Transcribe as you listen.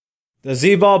The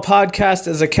Z-Ball podcast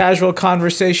is a casual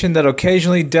conversation that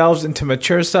occasionally delves into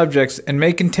mature subjects and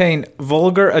may contain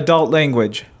vulgar adult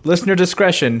language. Listener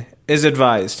discretion is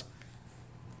advised.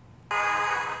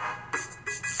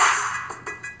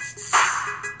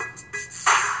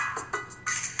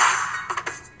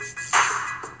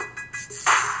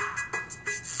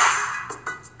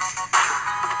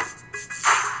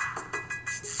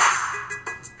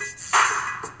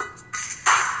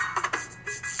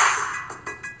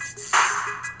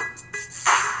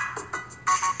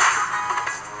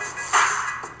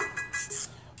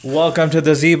 Welcome to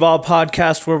the Z-Ball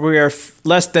podcast, where we are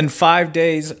less than 5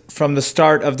 days from the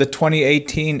start of the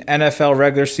 2018 NFL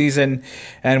regular season,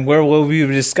 and where we'll be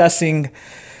discussing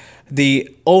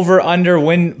the over-under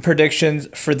win predictions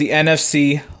for the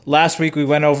NFC. Last week we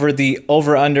went over the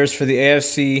over-unders for the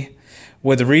AFC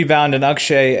with Ri Bound and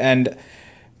Akshay, and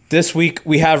this week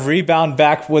we have Ri Bound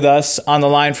back with us on the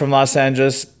line from Los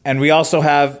Angeles, and we also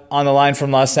have on the line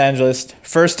from Los Angeles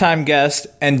first-time guest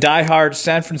and diehard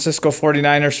San Francisco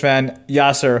 49ers fan,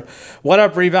 Yasir. What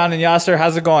up, Ri Bound and Yasir?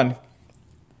 How's it going?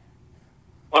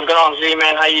 What's going on,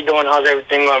 Z-Man? How you doing? How's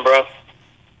everything going, bro?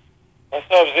 What's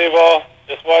up, Z-Ball?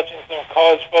 Just watching some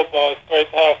college football. It's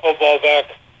great to have football back.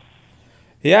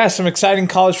 Yeah, some exciting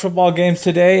college football games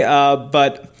today,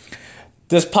 but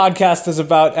this podcast is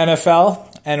about NFL.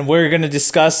 And we're going to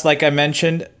discuss, like I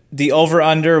mentioned, the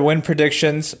over-under win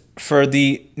predictions for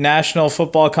the National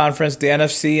Football Conference, the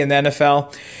NFC and the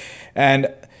NFL.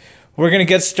 And we're going to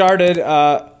get started.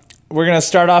 We're going to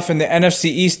start off in the NFC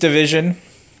East division.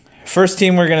 First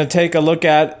team we're going to take a look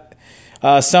at,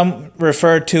 some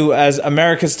refer to as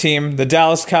America's team, the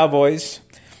Dallas Cowboys.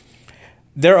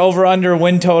 Their over-under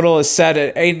win total is set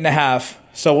at 8.5.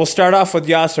 So we'll start off with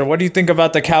Yasir. What do you think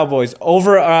about the Cowboys?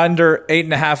 Over or under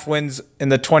 8.5 wins in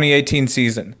the 2018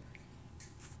 season?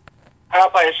 How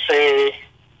about I say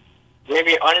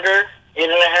maybe under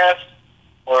 8.5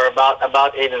 or about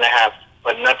 8.5,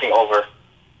 but nothing over.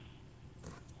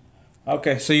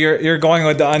 Okay, so you're going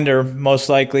with the under most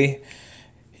likely.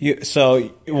 What's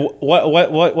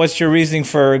your reasoning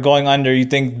for going under? You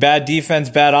think bad defense,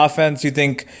 bad offense? You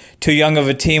think too young of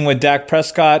a team with Dak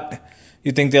Prescott?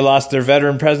 You think they lost their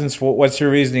veteran presence? What's your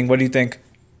reasoning? What do you think?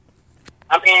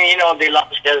 I mean, they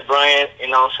lost Des Bryant,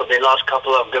 so they lost a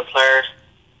couple of good players.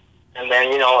 And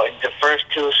then, the first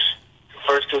two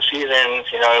seasons,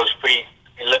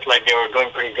 it looked like they were doing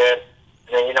pretty good.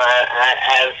 And then,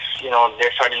 as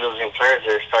they're starting losing players,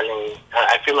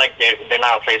 I feel like they're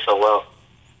not playing so well.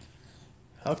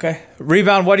 Okay. Ri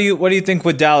Bound, what do you think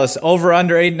with Dallas? Over,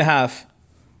 under 8.5?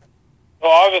 Well,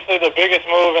 obviously the biggest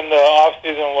move in the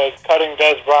offseason was cutting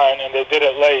Des Bryant, and they did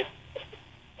it late.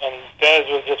 And Des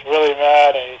was just really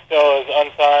mad, and he still is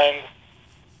unsigned.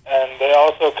 And they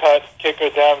also cut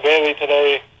kicker Dan Bailey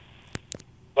today.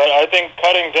 But I think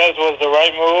cutting Des was the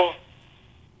right move,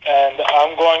 and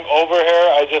I'm going over here.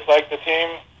 I just like the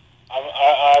team.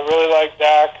 I really like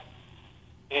Dak.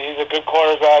 He's a good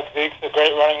quarterback. Zeke's a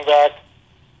great running back.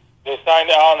 They signed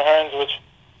Allen Hurns, which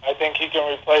I think he can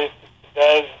replace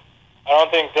Des. I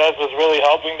don't think Des was really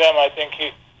helping them. I think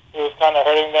he was kind of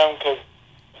hurting them because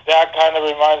Dak kind of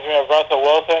reminds me of Russell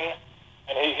Wilson,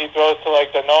 and he throws to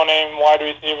like the no-name wide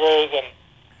receivers and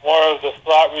more of the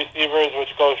slot receivers,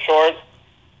 which go short.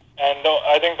 And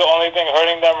I think the only thing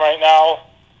hurting them right now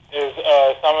is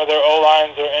some of their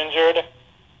O-lines are injured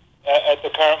at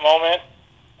the current moment,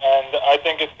 and I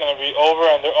think it's going to be over.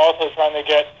 And they're also trying to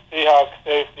get Seahawks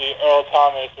safety Earl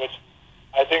Thomas, which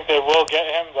I think they will get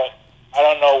him, but I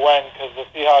don't know when, because the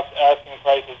Seahawks asking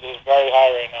prices is very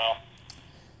high right now.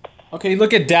 Okay,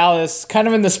 look at Dallas. Kind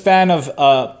of in the span of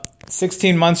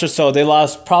 16 months or so, they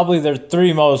lost probably their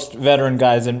three most veteran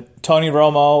guys, and Tony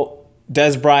Romo,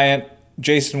 Des Bryant,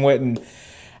 Jason Witten.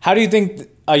 How do you think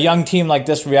a young team like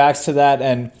this reacts to that,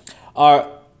 and are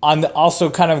also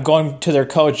kind of going to their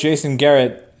coach, Jason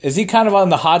Garrett? Is he kind of on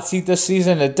the hot seat this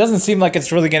season? It doesn't seem like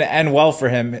it's really going to end well for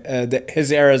him,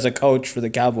 his era as a coach for the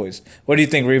Cowboys. What do you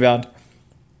think, Ri Bound?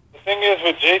 The thing is,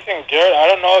 with Jason Garrett, I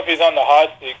don't know if he's on the hot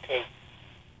seat, because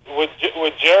with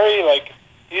Jerry,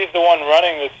 he's the one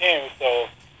running the team. So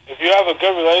if you have a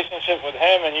good relationship with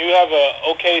him and you have a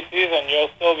okay season,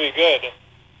 you'll still be good.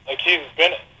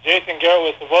 Jason Garrett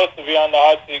was supposed to be on the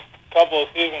hot seat a couple of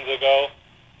seasons ago,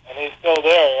 and he's still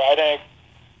there. I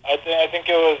think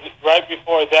it was right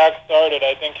before Dak started.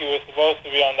 I think he was supposed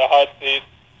to be on the hot seat,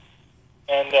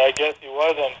 and I guess he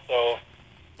wasn't. So,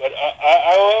 but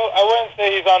I wouldn't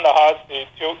say he's on the hot seat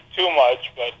too much.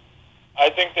 But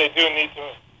I think they do need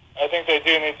to. I think they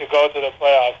do need to go to the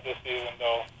playoffs this season,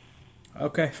 though.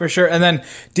 Okay, for sure. And then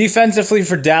defensively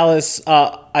for Dallas,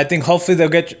 I think hopefully they'll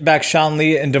get back Sean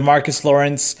Lee and DeMarcus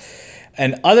Lawrence.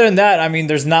 And other than that, I mean,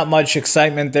 there's not much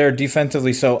excitement there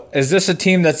defensively. So is this a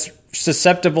team that's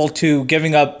susceptible to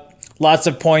giving up lots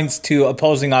of points to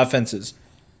opposing offenses?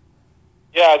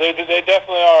 Yeah, they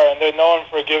definitely are, and they're known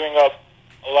for giving up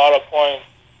a lot of points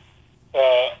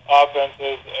to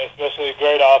offenses, especially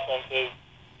great offenses.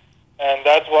 And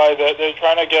that's why they're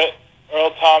trying to get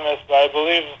Earl Thomas, but I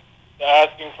believe the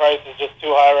asking price is just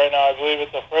too high right now. I believe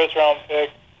it's a first-round pick,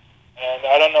 and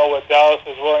I don't know what Dallas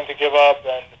is willing to give up.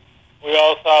 And we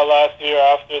all saw last year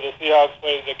after the Seahawks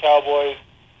played the Cowboys,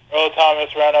 Earl Thomas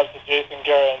ran up to Jason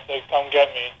Garrett and said, "Come get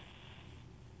me."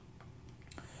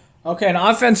 Okay, and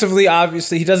offensively,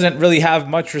 obviously, he doesn't really have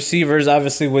much receivers.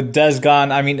 Obviously, with Dez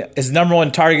gone, I mean, his number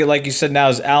one target, like you said now,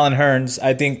 is Allen Hurns.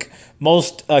 I think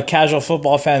most casual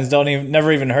football fans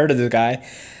never even heard of the guy.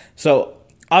 So,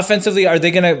 offensively, are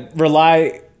they going to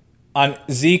rely on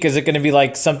Zeke? Is it going to be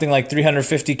like something like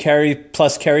 350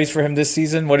 plus carries for him this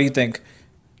season? What do you think?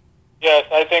 Yes,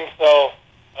 I think so.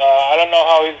 I don't know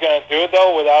how he's going to do it,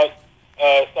 though, without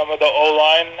some of the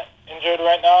O-line injured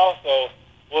right now. So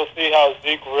we'll see how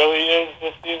Zeke really is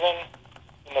this season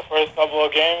in the first couple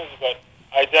of games. But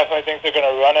I definitely think they're going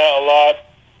to run it a lot,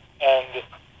 and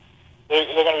they're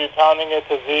going to be pounding it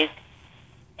to Zeke,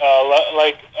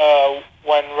 like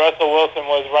when Russell Wilson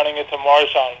was running it to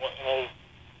Marshawn in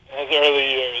his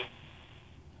early years.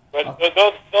 But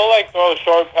they'll like throw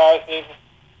short passes,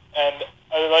 and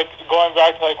like going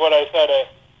back to like what I said,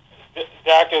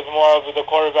 Dak is more of the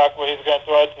quarterback where he's going to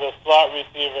throw it to the slot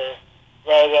receiver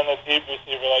rather than the deep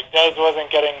receiver. Like Dez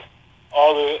wasn't getting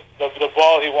all the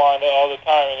ball he wanted all the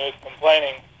time, and he was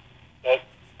complaining that,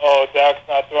 "Oh, Dak's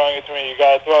not throwing it to me. You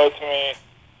got to throw it to me."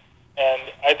 And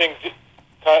I think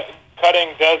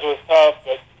cutting Dez was tough,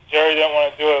 but Jerry didn't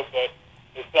want to do it. But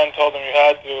his son told him you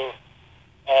had to,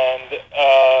 and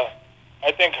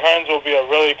I think Hurns will be a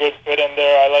really good fit in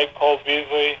there. I like Cole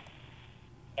Beasley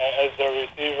as their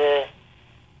receiver,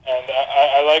 and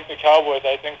I like the Cowboys.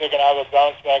 I think they're going to have a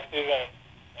bounce-back season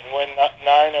and win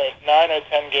 9 or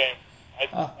 10 games. I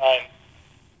think 9.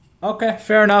 Okay,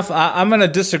 fair enough. I'm going to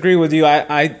disagree with you.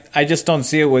 I just don't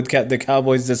see it with the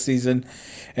Cowboys this season.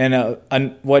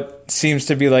 And what seems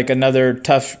to be like another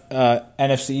tough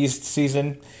NFC East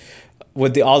season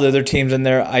with all the other teams in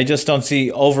there. I just don't see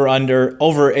over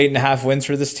 8.5 wins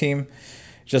for this team.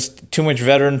 Just too much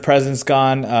veteran presence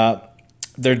gone.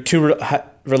 They're too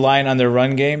reliant on their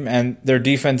run game, and their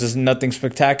defense is nothing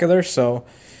spectacular. So,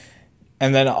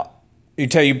 and then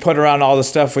you put around all the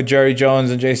stuff with Jerry Jones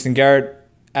and Jason Garrett,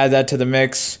 add that to the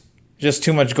mix. Just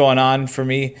too much going on for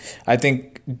me. I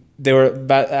think they were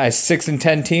about a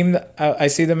 6-10 team. I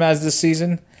see them as this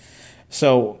season.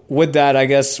 So with that, I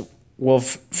guess we'll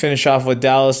finish off with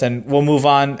Dallas, and we'll move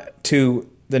on to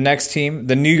the next team,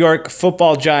 the New York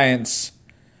Football Giants.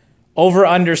 Over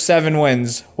under 7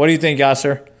 wins. What do you think,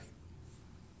 Yasir?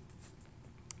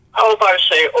 I was about to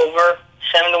say over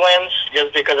 7 wins,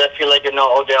 just because I feel like,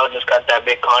 Odell just got that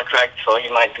big contract, so he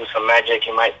might do some magic.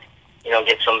 He might,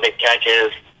 get some big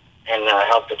catches and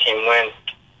help the team win.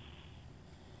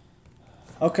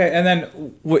 Okay, and then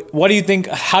what do you think?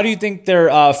 How do you think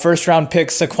their first-round pick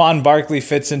Saquon Barkley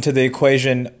fits into the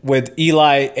equation with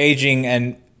Eli aging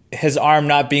and his arm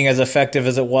not being as effective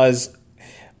as it was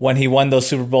when he won those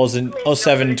Super Bowls in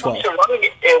 07 and 12?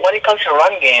 When it comes to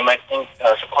run game, I think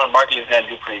Saquon Barkley is going to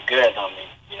do pretty good.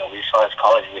 We saw his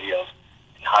college videos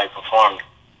and how he performed.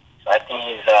 So I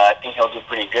think he'll do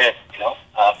pretty good.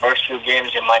 First few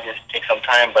games it might just take some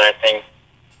time, but I think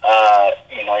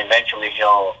eventually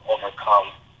he'll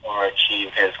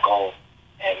overachieve his goal,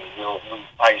 and we'll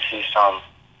probably see some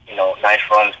nice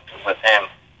runs with him.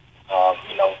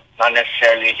 Not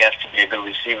necessarily he has to be a good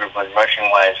receiver, but rushing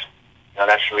wise,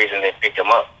 that's the reason they picked him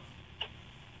up.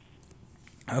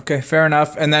 Okay, fair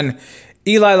enough. And then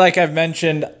Eli, like I've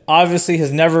mentioned, obviously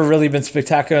has never really been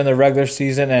spectacular in the regular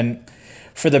season, and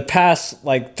for the past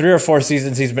 3 or 4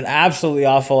 seasons, he's been absolutely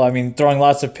awful. I mean, throwing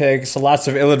lots of picks, lots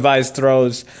of ill-advised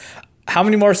throws. How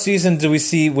many more seasons do we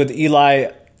see with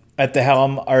Eli at the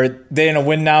helm? Are they in a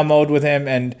win-now mode with him?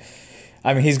 And,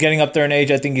 I mean, he's getting up there in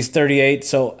age. I think he's 38.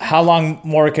 So how long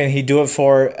more can he do it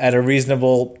for at a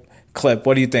reasonable clip?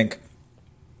 What do you think?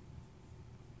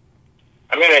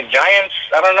 I mean, the Giants,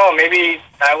 I don't know. Maybe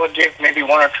I would give 1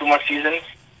 or 2 more seasons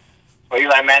for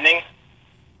Eli Manning.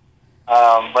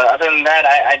 But other than that,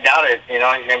 I doubt it. He's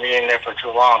going to be in there for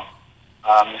too long.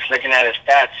 Just looking at his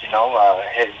stats,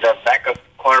 his backup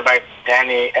quarterback,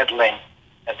 Danny Etling,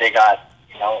 that they got,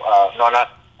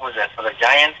 for the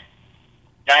Giants?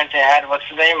 Giants, they had, what's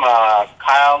his name?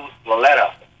 Kyle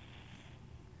Laletta.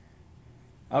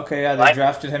 Okay, yeah, they Right?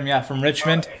 drafted him, from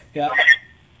Richmond. Yeah.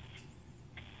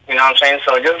 You know what I'm saying?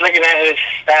 So just looking at his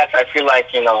stats, I feel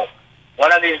like,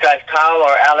 one of these guys, Kyle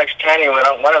or Alex Tanny,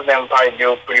 one of them probably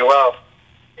do pretty well.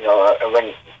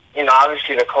 When,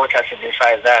 obviously the coach has to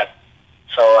decide that.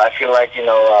 So I feel like,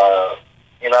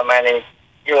 Eli Manning,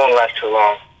 he won't last too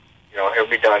long. He'll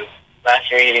be done. Last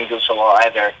year he didn't do so well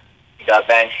either. He got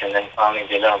benched and then finally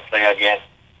they let him play again.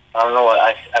 I don't know.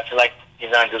 I feel like he's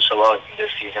not going to do so well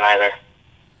this season either.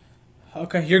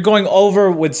 Okay, you're going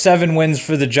over with 7 wins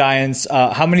for the Giants.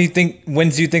 How many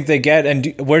wins do you think they get,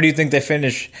 and where do you think they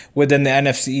finish within the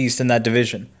NFC East in that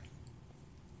division?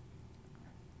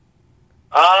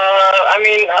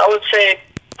 I would say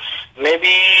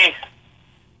maybe.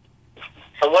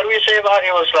 So what do we say about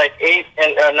it was like 8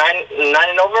 and 9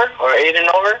 and over, or 8 and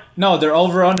over? No, their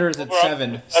over under is at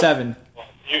 7. 7.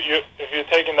 If you're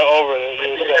taking the over,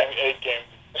 you're saying 8 games.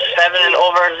 7 and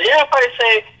over. Yeah,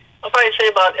 I'll probably say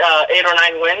about 8 or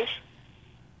 9 wins.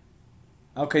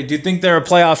 Okay, do you think they're a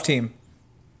playoff team?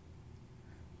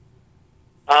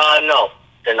 No,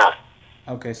 they're not.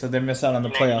 Okay, so they miss out on the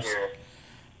Next playoffs, year.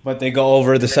 but they go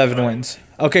over the 7 wins.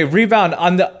 Okay, rebound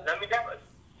on the.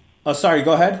 Oh, sorry.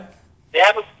 Go ahead. They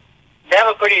have a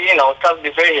pretty tough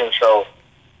division, so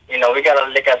we gotta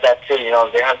look at that too.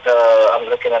 They have I'm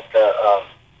looking at the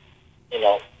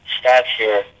stats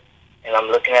here, and I'm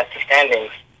looking at the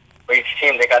standings for each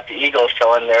team. They got the Eagles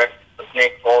still in there with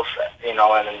Nick Foles, and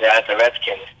then they have the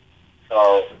Redskins.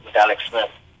 So with Alex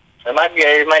Smith, so it might be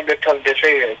a tough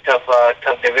division,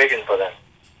 tough division for them.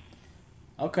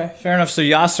 Okay, fair enough. So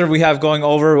Yasir, we have going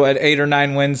over at 8 or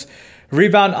 9 wins.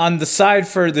 Rebound on the side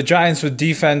for the Giants with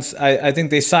defense. I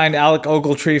think they signed Alec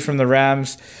Ogletree from the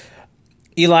Rams.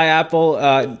 Eli Apple,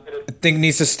 I think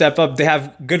needs to step up. They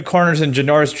have good corners in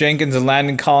Janoris Jenkins, and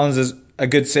Landon Collins is a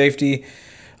good safety.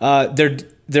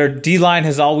 Their D-line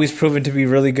has always proven to be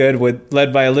really good,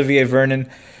 led by Olivier Vernon.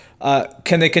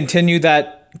 Can they continue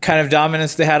that kind of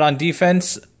dominance they had on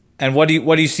defense? And what do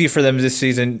you see for them this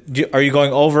season? Are you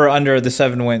going over or under the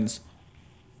 7 wins?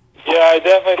 Yeah, I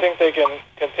definitely think they can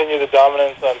continue the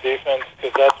dominance on defense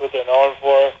because that's what they're known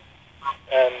for.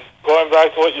 And going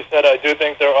back to what you said, I do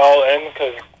think they're all in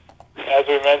because, as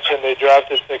we mentioned, they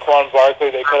drafted Saquon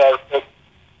Barkley. They could have took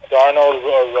Darnold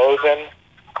or Rosen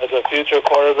as a future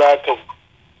quarterback because,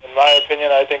 in my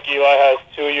opinion, I think Eli has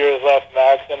 2 years left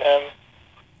max in him.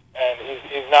 And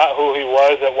he's not who he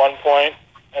was at one point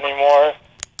anymore.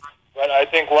 But I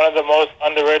think one of the most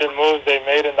underrated moves they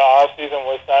made in the offseason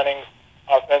was signing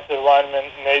offensive lineman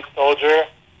Nate Soldier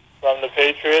from the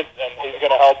Patriots, and he's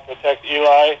going to help protect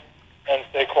Eli and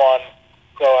Saquon.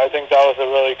 So I think that was a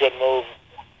really good move.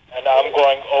 And I'm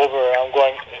going over. I'm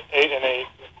going 8 and 8.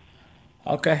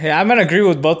 Okay, yeah, I'm going to agree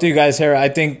with both of you guys here. I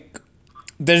think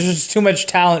there's just too much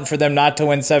talent for them not to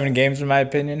win 7 games, in my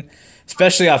opinion,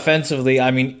 especially offensively.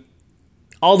 I mean,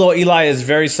 although Eli is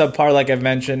very subpar, like I've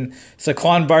mentioned,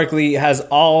 Saquon Barkley has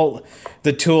all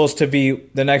the tools to be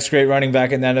the next great running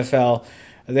back in the NFL.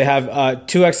 They have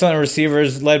 2 excellent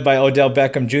receivers led by Odell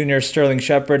Beckham Jr., Sterling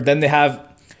Shepard. Then they have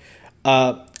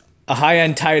a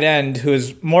high-end tight end who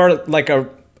is more like a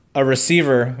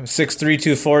receiver, 6'3",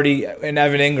 240, in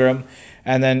Evan Ingram.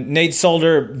 And then Nate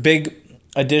Solder, big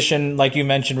addition, like you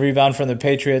mentioned, rebound from the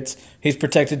Patriots. He's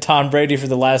protected Tom Brady for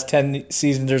the last 10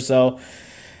 seasons or so.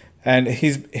 And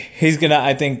he's going to,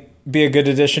 I think, be a good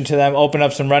addition to them, open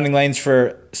up some running lanes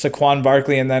for Saquon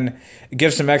Barkley, and then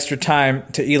give some extra time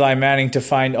to Eli Manning to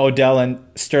find Odell and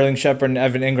Sterling Shepard and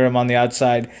Evan Ingram on the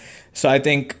outside. So I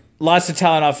think lots of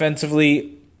talent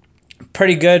offensively,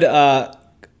 pretty good,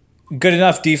 good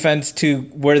enough defense to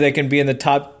where they can be in the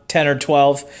top 10 or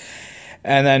 12.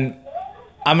 And then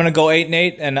I'm going to go 8 and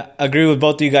 8 and agree with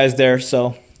both of you guys there.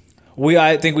 So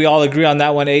I think we all agree on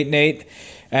that one, 8 and 8.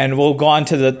 And we'll go on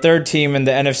to the third team in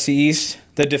the NFC East,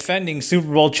 the defending Super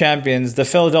Bowl champions, the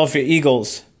Philadelphia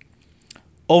Eagles.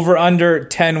 Over under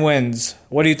 10 wins.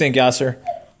 What do you think, Yasir?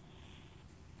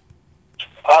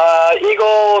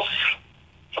 Eagles,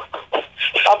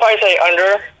 I'll probably say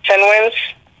under 10 wins.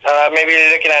 Maybe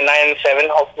looking at 9 and 7,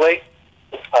 hopefully.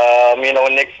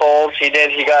 Nick Foles,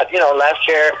 he got, last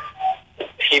year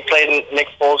Nick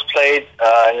Foles played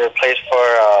and replaced for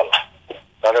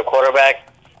another quarterback.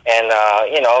 And,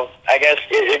 I guess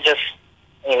it just,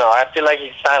 I feel like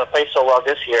he's trying to play so well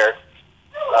this year.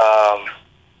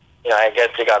 I guess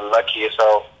they got lucky.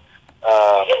 So,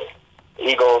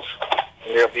 Eagles,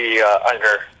 they'll be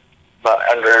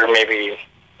maybe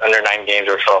under 9 games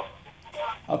or so.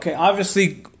 Okay,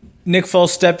 obviously, Nick Foles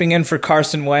stepping in for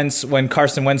Carson Wentz when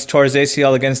Carson Wentz tore his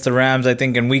ACL against the Rams, I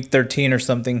think in week 13 or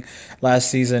something last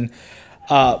season.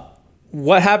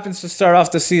 what happens to start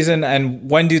off the season, and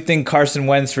when do you think Carson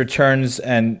Wentz returns,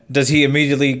 and does he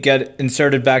immediately get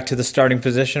inserted back to the starting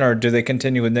position, or do they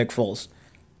continue with Nick Foles?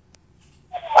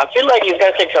 I feel like he's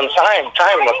going to take some time,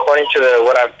 according to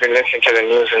what I've been listening to the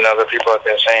news and other people have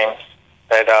been saying,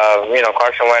 that,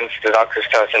 Carson Wentz, the doctor's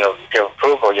telling him to give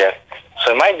approval yet.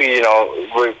 So it might be,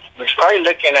 we're probably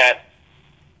looking at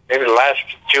maybe the last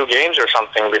 2 games or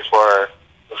something before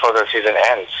the season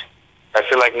ends. I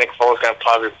feel like Nick Foles is going to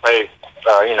probably play,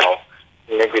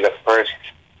 maybe the first,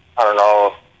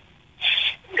 8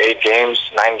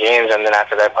 games, 9 games, and then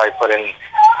after that probably put in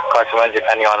Carson Wentz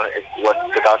depending on what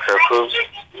the doctor approves.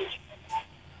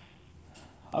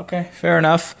 Okay, fair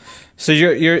enough. So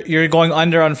you're going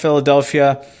under on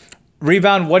Philadelphia.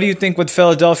 Rebound, what do you think with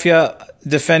Philadelphia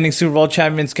defending Super Bowl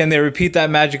champions? Can they repeat that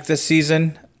magic this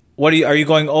season? Are you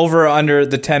going over or under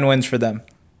the 10 wins for them?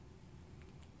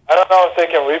 I don't know if they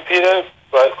can repeat it,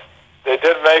 but they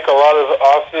did make a lot of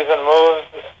off-season moves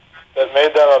that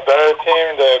made them a better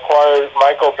team. They acquired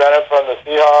Michael Bennett from the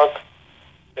Seahawks.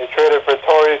 They traded for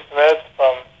Torrey Smith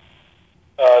from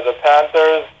the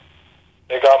Panthers.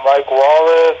 They got Mike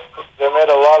Wallace. They made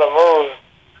a lot of moves,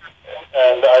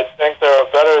 and I think they're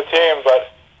a better team.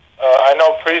 But I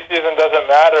know preseason doesn't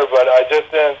matter, but I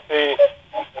just didn't see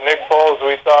Nick Foles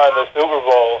we saw in the Super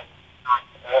Bowl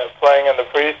playing in the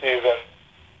preseason.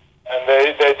 And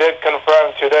they did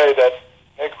confirm today that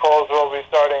Nick Foles will be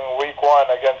starting week 1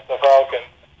 against the Falcons.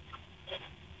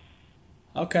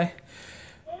 Okay.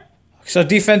 So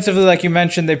defensively, like you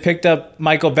mentioned, they picked up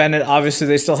Michael Bennett. Obviously,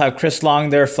 they still have Chris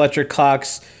Long there, Fletcher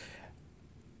Cox.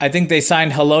 I think they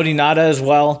signed Haloti Ngata as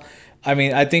well. I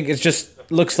mean, I think it just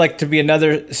looks like to be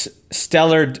another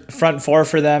stellar front four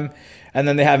for them. And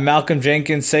then they have Malcolm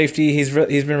Jenkins, safety. He's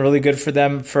been really good for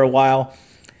them for a while.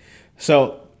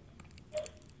 So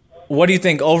what do you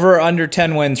think? Over or under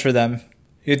 10 wins for them?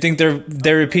 You think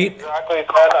they repeat? Exactly 10.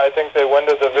 I think they win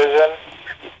the division.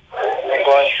 And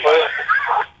going first.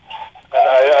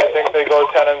 And I think they go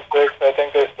 10-6. I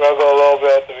think they struggle a little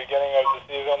bit at the beginning of the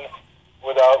season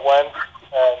without Wentz.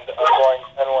 And I'm going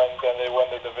 10 wins and they win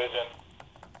the division.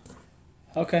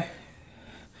 Okay.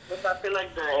 I feel like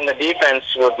in the defense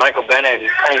with Michael Bennett, he's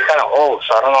kind of old,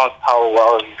 so I don't know how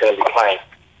well he's going to be playing.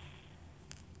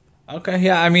 Okay,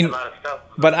 yeah, I mean,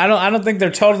 but I don't think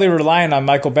they're totally relying on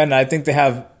Michael Bennett. I think they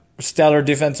have stellar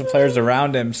defensive players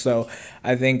around him. So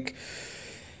I think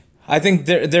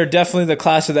they're definitely the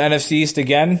class of the NFC East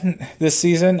again this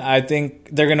season. I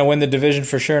think they're going to win the division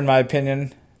for sure, in my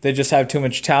opinion. They just have too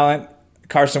much talent.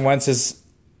 Carson Wentz is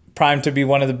primed to be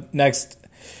one of the next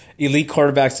elite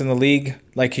quarterbacks in the league,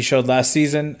 like he showed last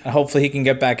season. Hopefully he can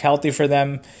get back healthy for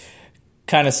them,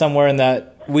 kind of somewhere in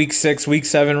that week 6, week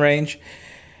 7 range,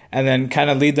 and then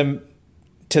kind of lead them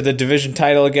to the division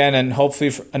title again and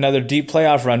hopefully another deep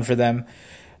playoff run for them.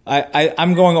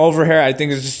 I'm going over here. I think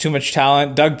there's just too much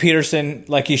talent. Doug Peterson,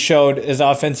 like he showed, is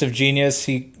offensive genius.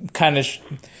 He kind of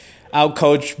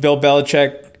outcoached Bill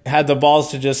Belichick, had the balls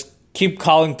to just keep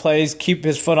calling plays, keep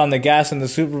his foot on the gas in the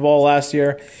Super Bowl last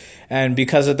year. And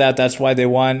because of that, that's why they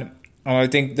won. I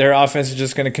think their offense is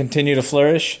just going to continue to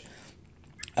flourish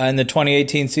in the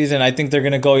 2018 season. I think they're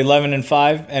going to go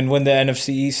 11-5 and win the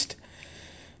NFC East.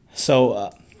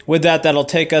 So with that, that'll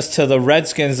take us to the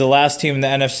Redskins, the last team in the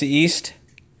NFC East.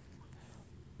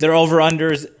 Their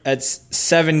over-unders at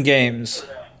 7 games.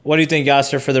 What do you think,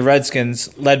 Yasir, for the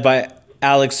Redskins, led by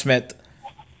Alex Smith?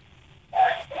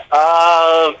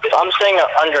 I'm saying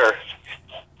under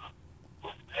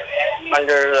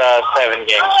 7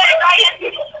 games.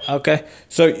 Okay,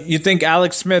 so you think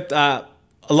Alex Smith? A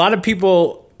lot of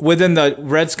people within the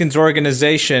Redskins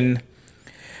organization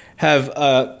have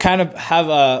a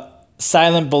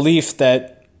silent belief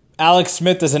that Alex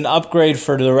Smith is an upgrade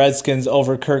for the Redskins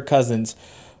over Kirk Cousins.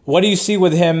 What do you see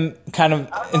with him kind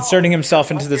of inserting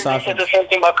himself into this offense? The same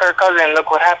thing about Kirk Cousins, and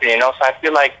look what happened, So I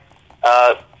feel like,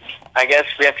 I guess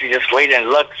we have to just wait and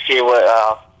look, see what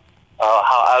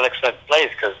how Alex Smith plays,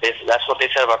 because that's what they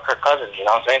said about Kirk Cousins, you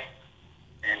know what I'm saying?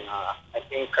 And I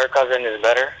think Kirk Cousins is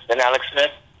better than Alex Smith,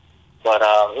 but,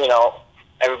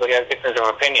 everybody has a difference of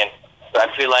opinion. So I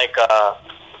feel like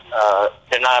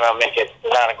they're not going to make it,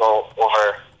 they're not going to go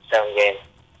over 7 games.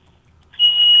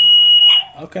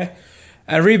 Okay.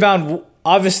 And Rebound,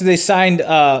 obviously they signed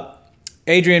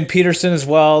Adrian Peterson as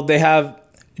well. They have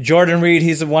Jordan Reed,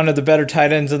 he's one of the better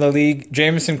tight ends in the league.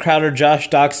 Jamison Crowder, Josh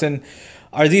Doxson.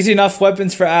 Are these enough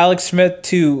weapons for Alex Smith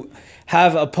to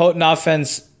have a potent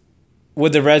offense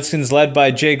with the Redskins led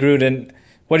by Jay Gruden?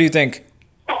 What do you think?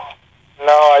 No,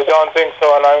 I don't think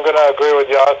so, and I'm going to agree with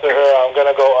Yasir here. I'm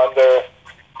going to go under.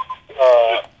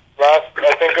 I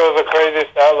think it was a crazy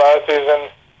stat last season.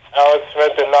 Alex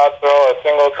Smith did not throw a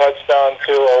single touchdown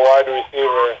to a wide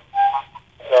receiver.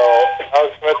 So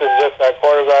Alex Smith is just that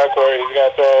quarterback where he's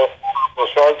going to throw the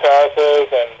short passes.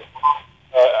 And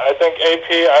I think AP,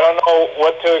 I don't know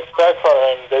what to expect from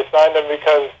him. They signed him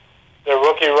because their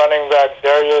rookie running back,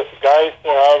 Darius Geist,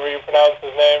 or however you pronounce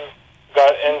his name,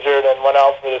 got injured and went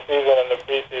out for the season in the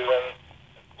preseason.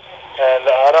 And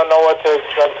I don't know what to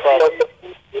expect from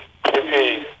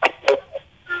AP.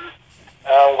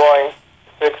 I'm going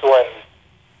 6 wins.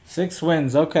 6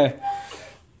 wins, okay.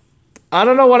 I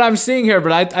don't know what I'm seeing here,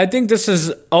 but I think this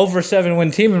is over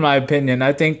 7-win team in my opinion.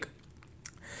 I think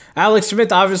Alex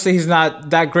Smith, obviously he's not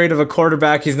that great of a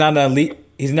quarterback. He's not an elite.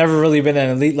 He's never really been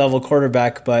an elite level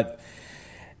quarterback, but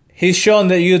he's shown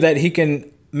that he can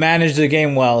manage the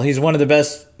game well. He's one of the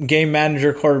best game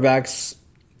manager quarterbacks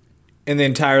in the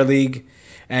entire league,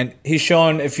 and he's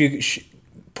shown if you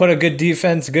put a good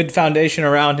defense, good foundation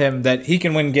around him, that he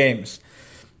can win games.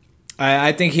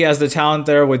 I think he has the talent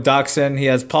there with Doxson. He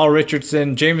has Paul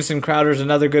Richardson. Jamison Crowder's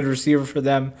another good receiver for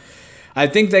them. I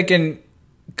think they can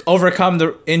overcome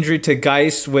the injury to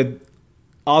Geist with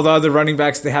all the other running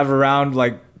backs they have around,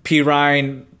 like P.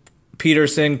 Ryan,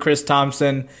 Peterson, Chris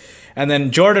Thompson. And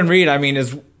then Jordan Reed, I mean,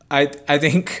 is I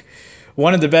think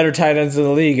one of the better tight ends in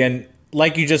the league. And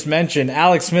like you just mentioned,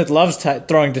 Alex Smith loves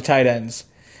throwing to tight ends.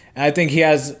 And I think he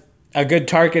has a good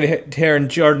target here in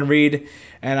Jordan Reed.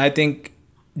 And I think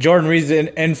Jordan Reed's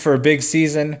in for a big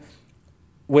season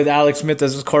with Alex Smith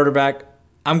as his quarterback.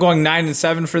 I'm going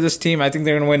 9-7 for this team. I think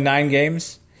they're going to win 9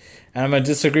 games. And I'm going to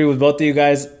disagree with both of you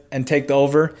guys and take the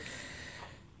over.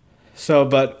 So,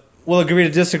 but we'll agree to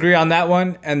disagree on that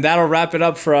one. And that'll wrap it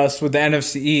up for us with the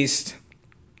NFC East.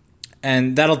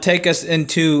 And that'll take us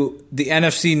into the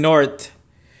NFC North.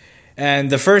 And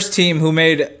the first team who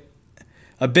made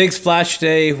a big splash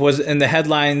today was in the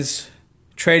headlines,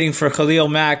 trading for Khalil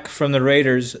Mack from the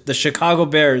Raiders, the Chicago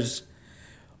Bears,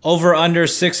 over under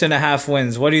 6.5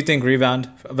 wins. What do you think, Rebound,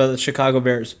 about the Chicago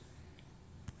Bears?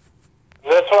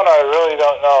 This one I really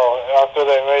don't know after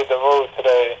they made the move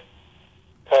today,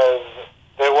 because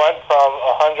they went from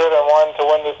 101 to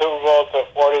win the Super Bowl to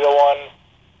 40-1.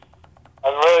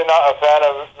 I'm really not a fan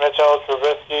of Mitchell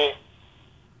Trubisky.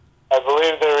 I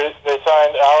believe they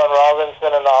signed Allen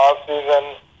Robinson in the offseason.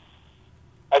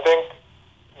 I think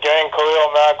getting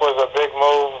Khalil Mack was a big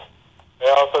move.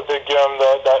 They also did give him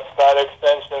that stat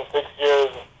extension, 6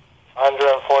 years,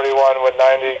 141 with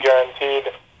 90 guaranteed.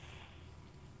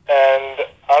 And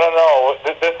I don't know,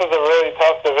 this is a really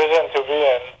tough division to be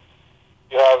in.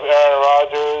 You have Aaron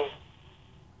Rodgers,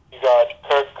 you got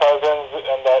Kirk Cousins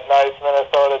and that nice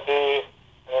Minnesota D,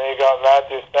 and then you got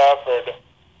Matthew Stafford.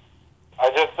 I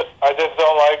just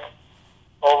don't like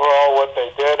overall what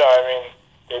they did. I mean,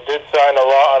 they did sign a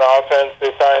lot on offense.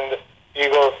 They signed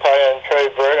Eagles tight end Trey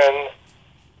Burton.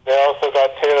 They also got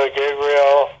Taylor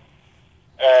Gabriel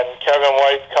and Kevin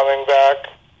White coming back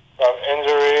from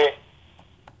injury.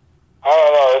 I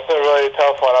don't know. It's a really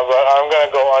tough one, but I'm going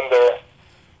to go under.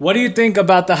 What do you think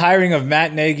about the hiring of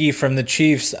Matt Nagy from the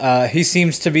Chiefs? He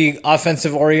seems to be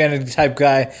offensive-oriented type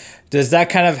guy. Does that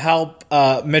kind of help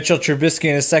Mitchell Trubisky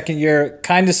in his second year,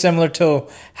 kind of similar to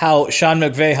how Sean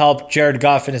McVay helped Jared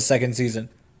Goff in his second season?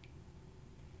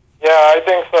 Yeah, I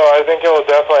think so. I think it will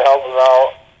definitely help him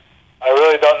out. I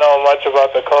really don't know much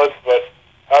about the coach, but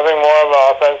having more of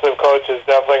an offensive coach is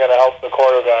definitely going to help the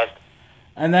quarterback.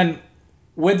 And then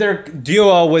with their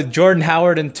duo with Jordan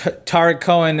Howard and Tariq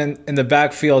Cohen in the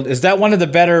backfield, is that one of the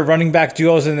better running back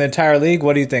duos in the entire league?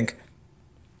 What do you think?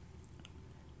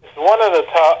 It's one of the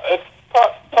top. It's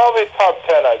probably top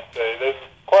 10, I'd say. There's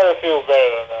quite a few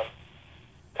better than them.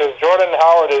 Because Jordan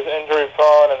Howard is injury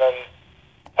prone, and then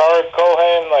Tariq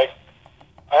Cohen, like,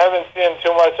 I haven't seen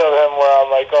too much of him where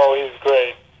I'm like, oh, he's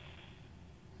great.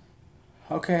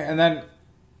 Okay, and then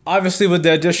obviously with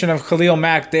the addition of Khalil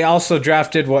Mack, they also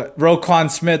drafted Roquan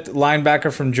Smith,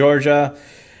 linebacker from Georgia.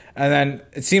 And then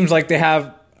it seems like they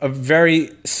have a very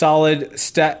solid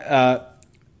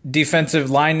defensive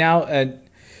line now. And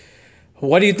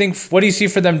what do you think? What do you see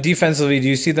for them defensively? Do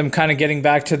you see them kind of getting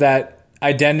back to that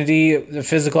identity, the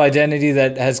physical identity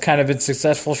that has kind of been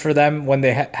successful for them when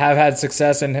they have had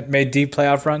success and made deep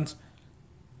playoff runs?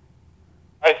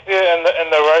 I see it in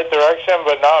the right direction,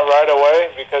 but not right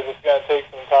away because it's going to take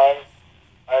some time.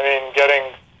 I mean,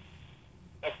 getting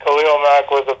Khalil Mack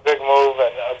was a big move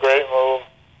and a great move.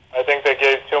 I think they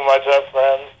gave too much up for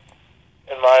him,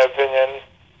 in my opinion.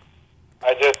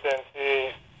 I just didn't see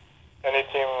any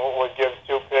team would give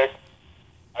 2 picks.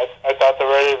 I thought the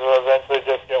Raiders would eventually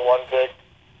just get 1 pick.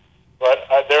 But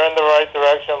they're in the right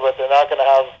direction, but they're not going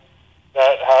to have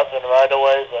that happen right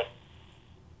away. But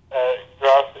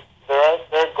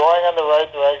they're going in the right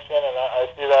direction, and I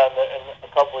see that in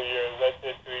a couple of years. I'd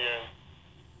say 2 years.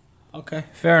 Okay,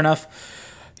 fair enough.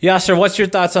 Yasir, what's your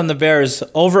thoughts on the Bears?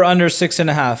 Over, under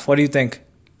 6.5. What do you think?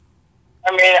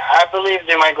 I mean, I believe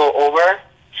they might go over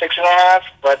 6.5,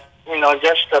 but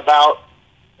just about.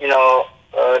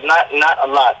 Not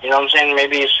a lot. You know what I'm saying?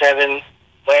 Maybe 7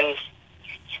 wins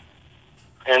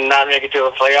and not make it to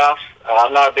the playoffs.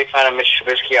 I'm not a big fan of Mitch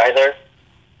Trubisky either.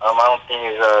 I don't think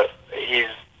he's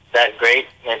that great.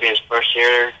 Maybe his first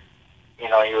year, he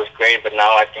was great, but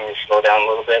now I think he's slowed down a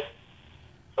little bit.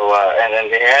 So, and then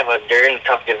they're in a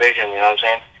tough division. You know what I'm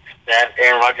saying? They have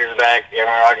Aaron Rodgers back.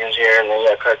 Aaron Rodgers here, and then you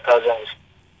got Kirk Cousins.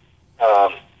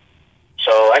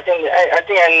 So I think,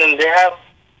 and then they have.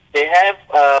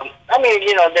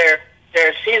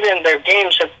 Their season, their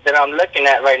games that I'm looking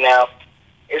at right now,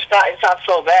 it's not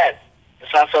so bad.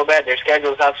 It's not so bad. Their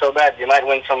schedule's not so bad. They might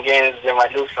win some games, they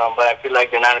might lose some, but I feel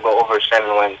like they're not going to go over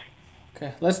 7 wins.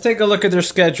 Okay, let's take a look at their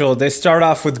schedule. They start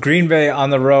off with Green Bay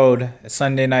on the road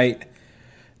Sunday night.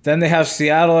 Then they have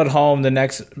Seattle at home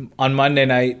on Monday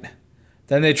night.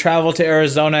 Then they travel to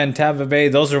Arizona and Tampa Bay.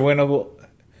 Those are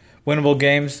winnable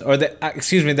games.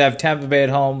 They have Tampa Bay at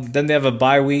home. Then they have a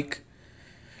bye week.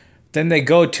 Then they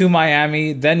go to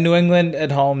Miami. Then New England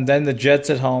at home. Then the Jets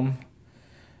at home.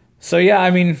 So, yeah,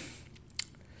 I mean,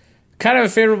 kind of a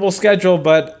favorable schedule,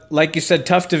 but like you said,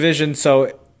 tough division.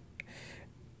 So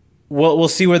we'll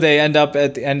see where they end up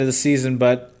at the end of the season,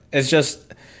 but it's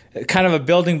just kind of a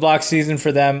building block season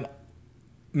for them.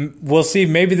 We'll see.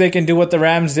 Maybe they can do what the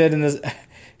Rams did and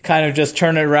kind of just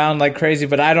turn it around like crazy,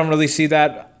 but I don't really see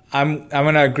that. I'm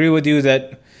going to agree with you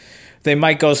that they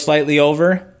might go slightly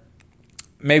over.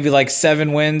 Maybe like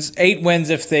 7 wins, 8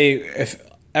 wins if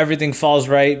everything falls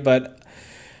right, but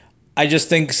I just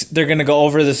think they're going to go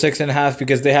over the 6.5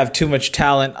 because they have too much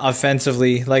talent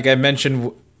offensively. Like I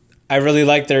mentioned, I really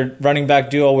like their running back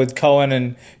duo with Cohen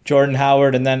and Jordan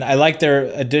Howard, and then I like their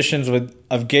additions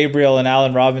of Gabriel and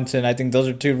Allen Robinson. I think those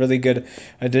are 2 really good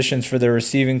additions for their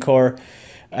receiving core.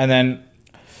 And then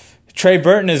Trey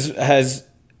Burton has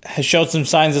showed some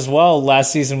signs as well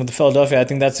last season with Philadelphia. I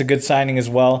think that's a good signing as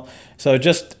well. So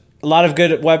just a lot of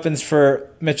good weapons for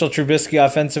Mitchell Trubisky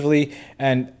offensively,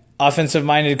 and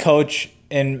offensive-minded coach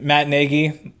in Matt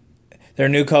Nagy, their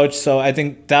new coach. So I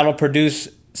think that'll produce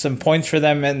some points for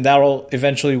them, and that'll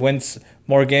eventually win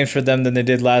more games for them than they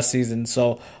did last season.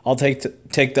 So I'll take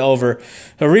the over.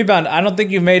 The Rebound, I don't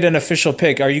think you made an official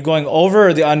pick. Are you going over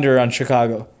or the under on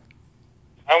Chicago?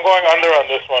 I'm going under on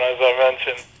this one, as I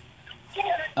mentioned.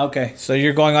 Okay, so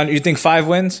you're going on. You think 5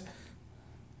 wins?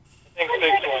 I think 6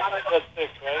 wins. That's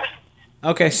 6, right?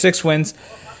 Okay, 6 wins.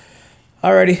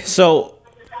 Alrighty, so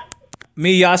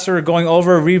me, Yasir, are going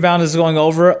over. Rebound is going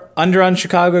over. Under on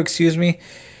Chicago,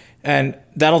 and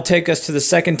that'll take us to the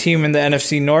second team in the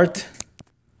NFC North,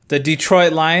 the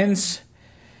Detroit Lions.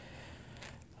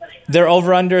 Their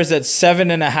over-under is at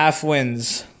 7.5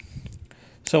 wins.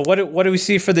 So what do we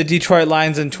see for the Detroit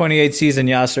Lions in 28 season,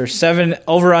 Yasir?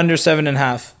 Over-under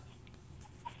 7.5.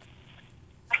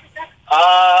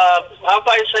 How about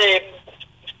I say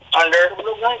under?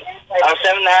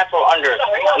 7.5 or under?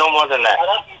 No more than that.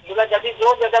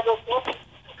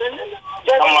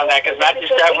 Come on, because Matthew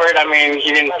Stafford, I mean,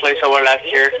 he didn't play so well last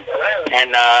year,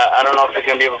 and I don't know if he's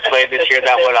going to be able to play this year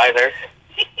that well either.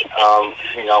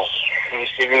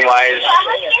 Receiving wise,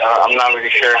 I'm not really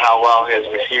sure how well his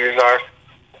receivers are,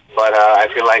 but I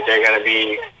feel like they're going to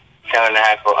be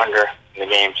 7.5 or under in the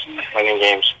games, winning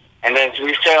games. And then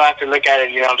we still have to look at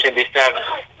it, they still have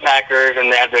Packers,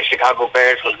 and they have the Chicago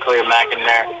Bears with Khalil Mack in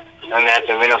there, and they have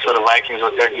the Minnesota Vikings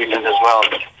with their defense as well.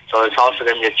 So it's also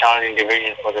going to be a challenging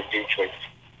division for the Detroit.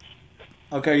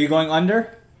 Okay, are you going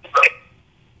under?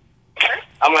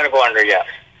 I'm going to go under, yeah.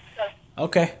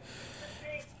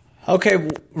 Okay,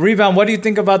 Rebound, what do you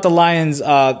think about the Lions? They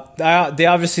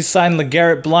obviously signed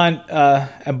LeGarrette Blount,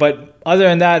 but other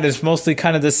than that, it's mostly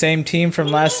kind of the same team from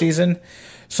last season.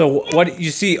 So what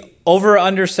you see, over or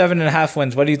under 7.5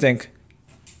 wins, what do you think?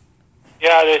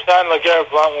 Yeah, they signed LeGarrette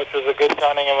Blount, which was a good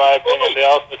signing in my opinion. They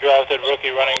also drafted rookie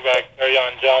running back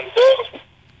Kerryon Johnson,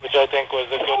 which I think was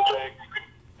a good pick.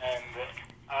 And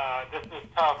this is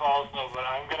tough also, but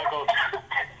I'm going to go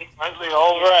slightly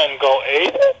over and go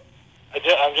 8.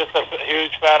 I'm just a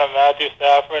huge fan of Matthew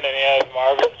Stafford, and he has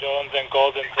Marvin Jones and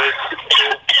Golden Tate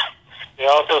too. They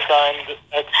also signed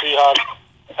ex-Seahawks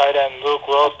tight end Luke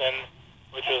Wilson,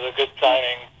 which was a good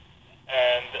signing.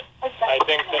 And I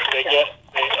think that they edge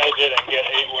it and get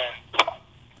 8 wins.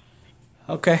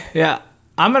 Okay, yeah.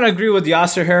 I'm going to agree with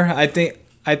Yasir here. I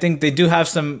think they do have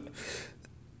some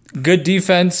good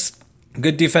defense,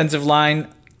 good defensive line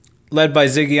led by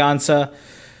Ziggy Ansah.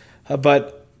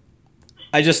 But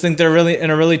I just think they're really in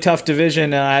a really tough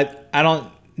division, and I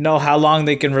don't know how long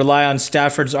they can rely on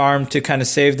Stafford's arm to kind of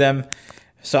save them.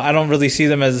 So I don't really see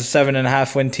them as a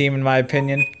 7.5 win team, in my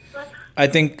opinion. I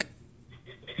think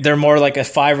they're more like a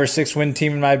 5 or 6 win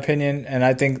team, in my opinion. And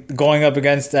I think going up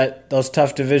against those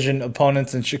tough division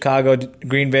opponents in Chicago,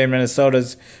 Green Bay, and Minnesota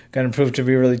is going to prove to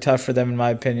be really tough for them, in my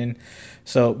opinion.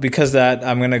 So because of that,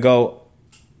 I'm going to go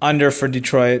under for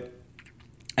Detroit.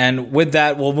 And with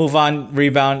that, we'll move on,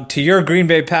 Rebound, to your Green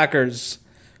Bay Packers.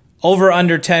 Over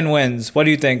under 10 wins. What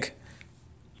do you think?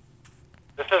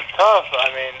 This is tough. I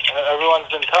mean, everyone's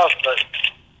been tough, but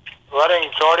letting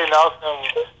Jordy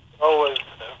Nelson go was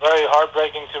very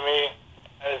heartbreaking to me,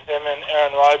 as him and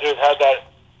Aaron Rodgers had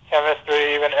that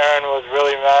chemistry. Even Aaron was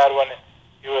really mad when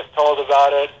he was told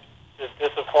about it, just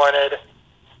disappointed.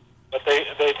 But they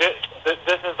did.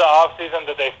 This is the off season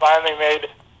that they finally made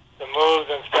the moves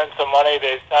and spent some money.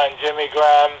 They signed Jimmy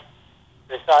Graham,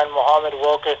 they signed Muhammad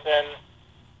Wilkerson,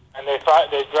 and they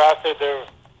drafted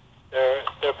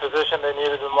their position they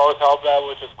needed the most help at,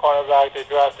 which is cornerback. They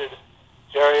drafted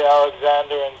Jerry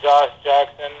Alexander and Josh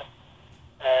Jackson,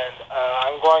 and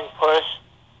I'm going push.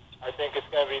 I think it's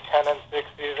going to be 10-6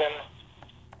 season,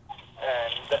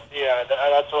 and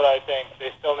that's what I think.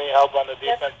 They still need help on the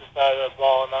defensive side of the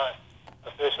ball, not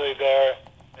officially there.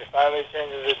 They finally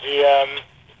changed the GM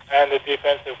and the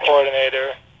defensive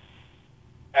coordinator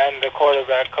and the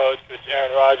quarterback coach, which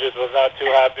Aaron Rodgers was not too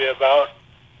happy about.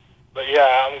 But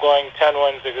yeah, I'm going 10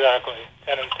 wins exactly,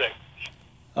 10-6.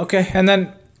 Okay, and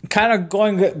then kind of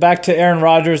going back to Aaron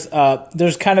Rodgers,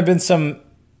 there's kind of been some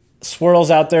swirls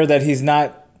out there that he's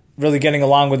not really getting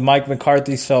along with Mike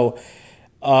McCarthy. So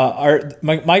are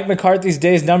Mike McCarthy's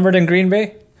days numbered in Green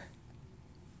Bay?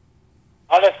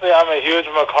 Honestly, I'm a huge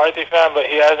McCarthy fan, but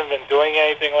he hasn't been doing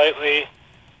anything lately.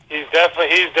 He's definitely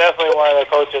one of the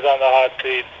coaches on the hot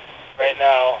seat right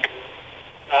now.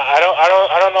 I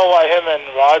don't know why him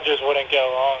and Rodgers wouldn't get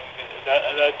along.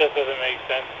 That just doesn't make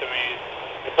sense to me.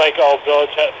 It's like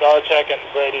Belichick and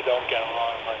Brady don't get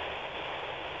along. Like,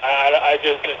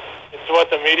 it's what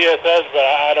the media says, but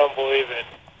I don't believe it.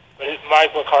 But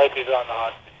Mike McCarthy's on the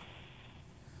hot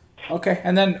seat. Okay,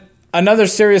 and then another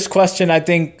serious question. I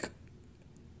think,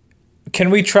 can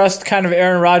we trust kind of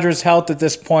Aaron Rodgers' health at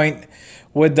this point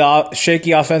with the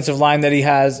shaky offensive line that he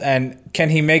has, and can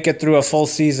he make it through a full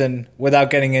season without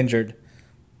getting injured?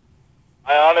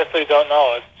 I honestly don't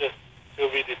know. It's just to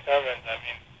be determined. I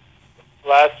mean,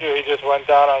 last year he just went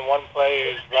down on one play.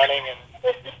 He was running and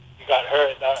he got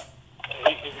hurt.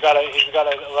 He's got to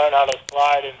learn how to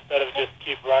slide instead of just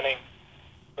keep running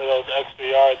for those extra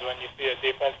yards. When you see a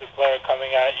defensive player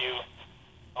coming at you,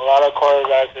 a lot of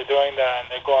quarterbacks are doing that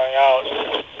and they're going out.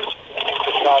 I think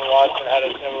Deshaun Watson had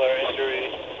a similar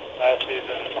injury last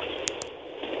season.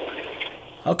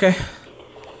 Okay.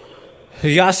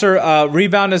 Yasir,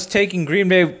 Rebound is taking Green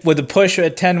Bay with a push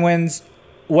at 10 wins.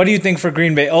 What do you think for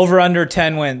Green Bay? Over, under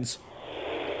 10 wins?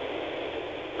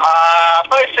 I'll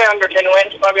probably say under 10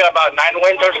 wins, probably about 9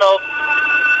 wins or so.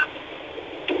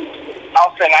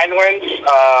 I'll say 9 wins,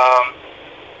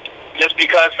 just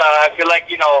because I feel like,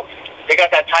 they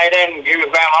got that tight end, Jimmy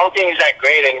Graham. I don't think he's that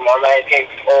great anymore. Like, he's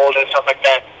old and stuff like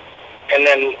that. And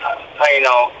then,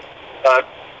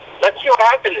 let's see what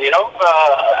happens,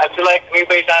 I feel like Green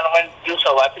Bay's not going to do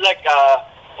so. I feel like,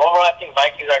 overall, I think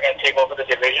Vikings are going to take over the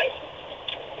division.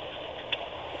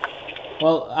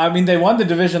 Well, I mean, they won the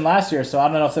division last year, so I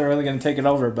don't know if they're really going to take it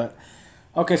over. But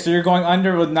okay, so you're going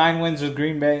under with 9 wins with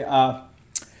Green Bay. I'm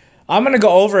going to go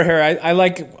over here. I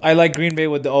like Green Bay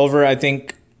with the over. I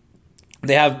think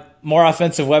they have more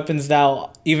offensive weapons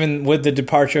now, even with the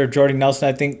departure of Jordy Nelson.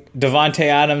 I think Devontae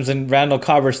Adams and Randall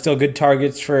Cobb are still good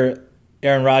targets for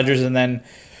Aaron Rodgers, and then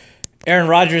Aaron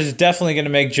Rodgers is definitely going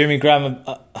to make Jimmy Graham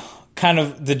kind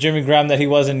of the Jimmy Graham that he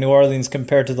was in New Orleans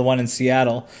compared to the one in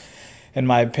Seattle, in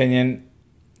my opinion.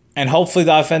 And hopefully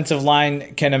the offensive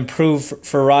line can improve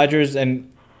for Rodgers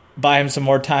and buy him some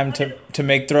more time to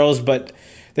make throws, but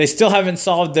they still haven't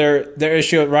solved their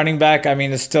issue at running back. I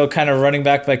mean, it's still kind of running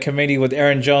back by committee with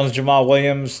Aaron Jones, Jamal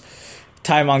Williams,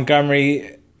 Ty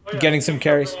Montgomery getting some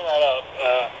carries.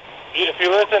 If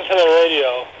you listen to the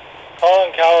radio,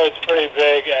 Colin Cowherd's pretty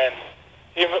big, and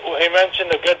he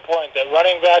mentioned a good point that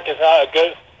running back is not a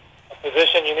good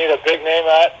position you need a big name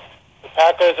at. The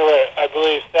Packers were, I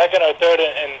believe, second or third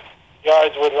in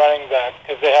yards with running back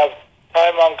because they have Ty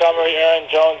Montgomery, Aaron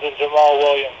Jones, and Jamal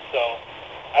Williams. So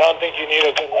I don't think you need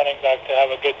a good running back to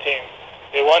have a good team.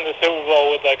 They won the Super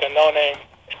Bowl with like a no-name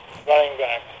running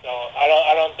back, so I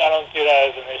don't see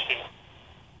that as an issue.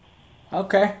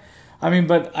 Okay. I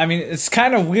mean, it's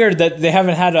kind of weird that they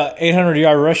haven't had a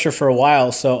 800-yard rusher for a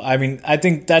while. So, I mean, I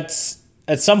think that's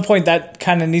at some point that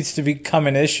kind of needs to become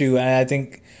an issue, and I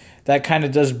think that kind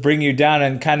of does bring you down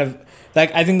and kind of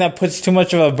like I think that puts too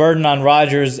much of a burden on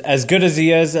Rodgers, as good as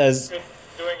he is. As doing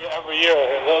it every year,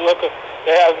 and look,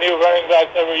 they have new running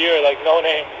backs every year, like no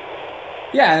name.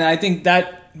 Yeah, and I think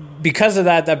that because of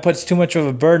that, that puts too much of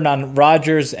a burden on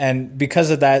Rodgers, and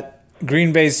because of that,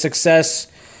 Green Bay's success,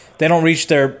 they don't reach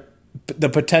the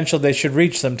potential they should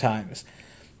reach sometimes.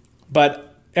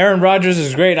 But Aaron Rodgers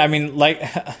is great. I mean, like,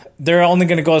 they're only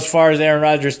going to go as far as Aaron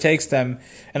Rodgers takes them,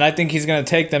 and I think he's going to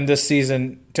take them this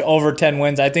season to over 10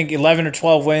 wins. I think 11 or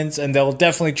 12 wins, and they'll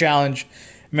definitely challenge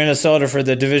Minnesota for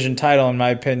the division title, in my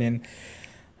opinion.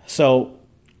 So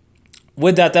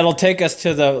with that, that'll take us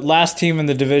to the last team in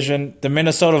the division, the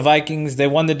Minnesota Vikings. They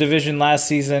won the division last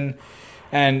season,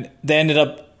 and they ended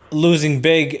up losing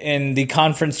big in the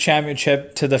conference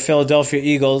championship to the Philadelphia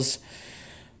Eagles.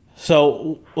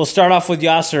 So we'll start off with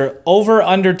Yasir. Over,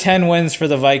 under 10 wins for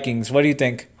the Vikings. What do you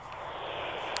think?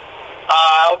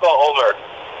 I'll go over.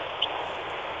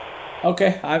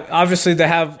 Okay. Obviously, they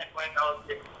have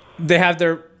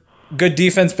their good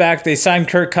defense back. They signed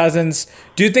Kirk Cousins.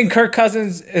 Do you think Kirk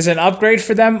Cousins is an upgrade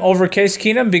for them over Case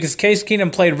Keenum? Because Case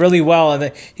Keenum played really well,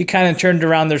 and he kind of turned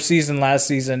around their season last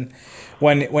season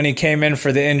when he came in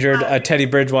for the injured Teddy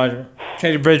Bridgewater.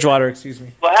 Excuse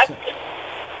me.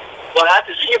 We'll have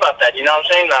to see about that. You know what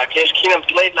I'm saying? Case Keenum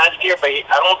played last year, but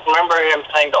I don't remember him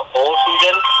playing the whole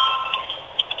season.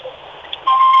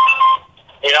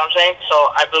 You know what I'm saying? So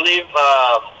I believe,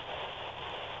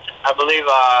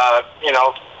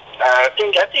 I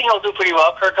think he'll do pretty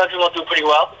well. Kirk Cousins will do pretty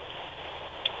well.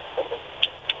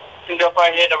 I think they'll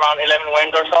probably hit around 11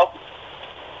 wins or so.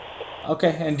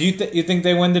 Okay, and do you think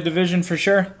they win the division for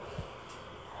sure?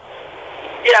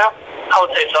 Yeah, I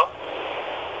would say so.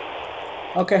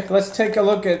 Okay, let's take a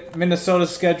look at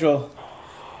Minnesota's schedule.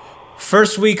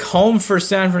 First week, home for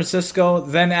San Francisco,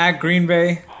 then at Green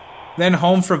Bay, then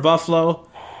home for Buffalo.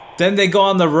 Then they go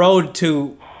on the road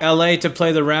to LA to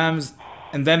play the Rams,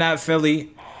 and then at Philly.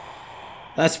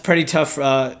 That's pretty tough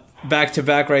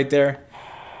back-to-back right there.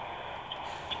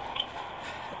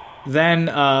 Then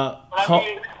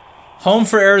home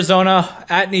for Arizona,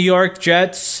 at New York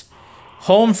Jets,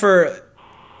 home for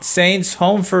Saints,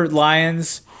 home for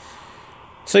Lions.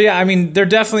 So, yeah, I mean, they're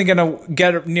definitely going to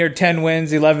get near 10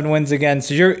 wins, 11 wins again.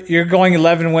 So you're going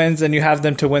 11 wins, and you have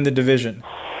them to win the division.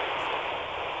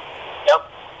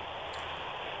 Yep.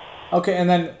 Okay, and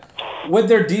then with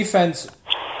their defense,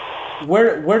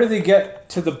 where do they get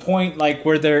to the point like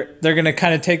where they're going to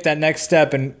kind of take that next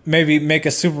step and maybe make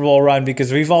a Super Bowl run?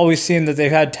 Because we've always seen that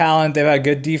they've had talent, they've had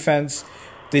good defense.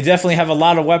 They definitely have a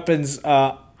lot of weapons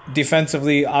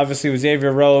defensively, obviously with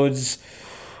Xavier Rhodes,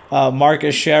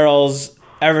 Marcus Sherrills,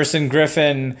 Everson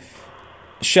Griffin,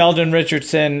 Sheldon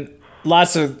Richardson,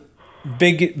 lots of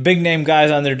big name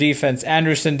guys on their defense,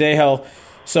 Andrew Sendejo.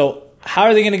 So how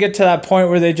are they going to get to that point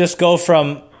where they just go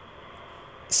from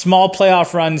small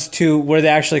playoff runs to where they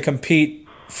actually compete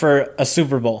for a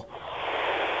Super Bowl?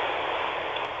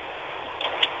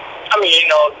 I mean,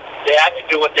 they have to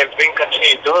do what they've been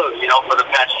continuing to do, for the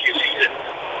past few seasons.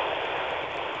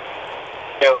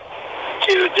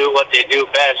 To do what they do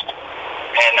best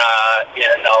and,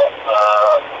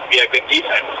 be a good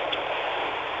defense.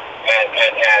 And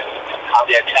how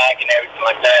they attack and everything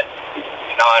like that.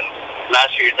 And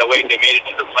last year, the way they made it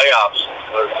to the playoffs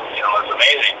was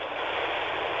amazing.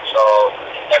 So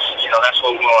that's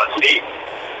what we want to see.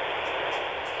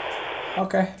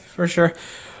 Okay, for sure.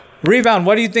 Rebound,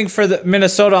 what do you think for the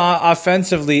Minnesota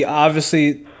offensively?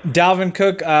 Obviously, Dalvin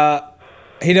Cook,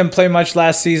 he didn't play much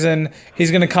last season.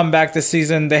 He's going to come back this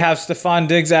season. They have Stephon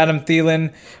Diggs, Adam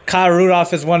Thielen. Kyle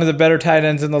Rudolph is one of the better tight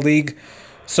ends in the league.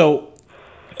 So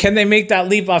can they make that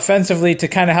leap offensively to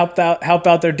kind of help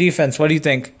out their defense? What do you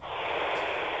think?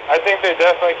 I think they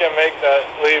definitely can make that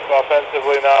leap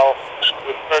offensively now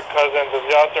with Kirk Cousins. As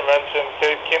Yasir mentioned,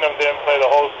 Case Keenum didn't play the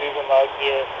whole season last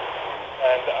year.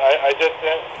 And I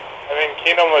mean,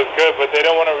 Keenum was good, but they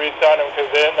didn't want to re-sign him because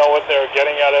they didn't know what they were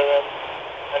getting out of him.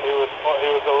 And he was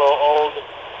a little old.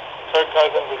 Kirk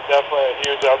Cousins is definitely a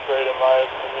huge upgrade in my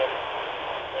opinion.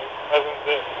 Cousins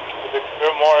is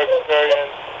more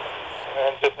experienced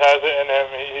and just has it in him.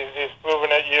 He's proven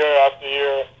it year after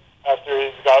year after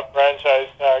he's got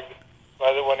franchise tagged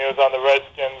when he was on the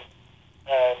Redskins.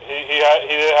 And he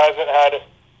hasn't had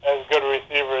as good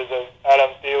receivers as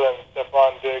Adam Thielen,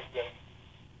 Stephon Diggs, and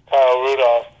Kyle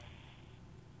Rudolph.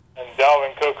 And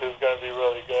Dalvin Cook is going to be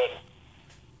really good.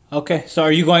 Okay, so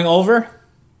are you going over?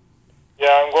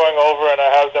 Yeah, I'm going over, and I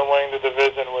have them winning the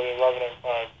division with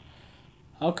 11-5.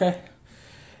 Okay.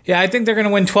 Yeah, I think they're going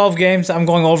to win 12 games. I'm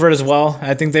going over it as well.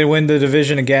 I think they win the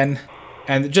division again.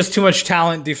 and just too much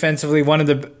talent defensively. One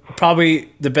of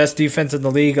probably the best defense in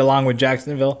the league, along with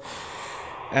Jacksonville,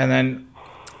 and then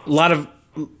a lot of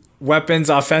weapons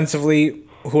offensively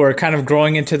who are kind of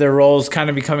growing into their roles, kind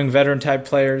of becoming veteran type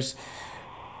players,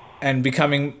 and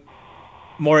becoming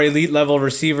more elite level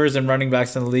receivers and running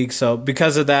backs in the league. So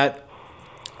because of that,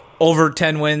 over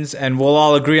 10 wins, and we'll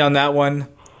all agree on that one.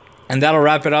 And that'll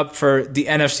wrap it up for the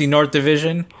NFC North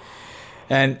Division.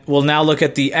 And we'll now look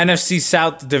at the NFC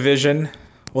South Division.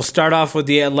 We'll start off with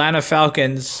the Atlanta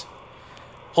Falcons.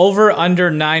 Over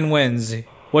under 9 wins.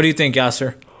 What do you think,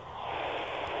 Yasir?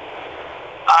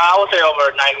 I would say over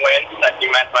 9 wins. I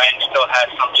think Matt Ryan still has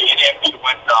something in him to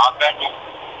win the offense.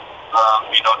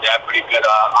 They have pretty good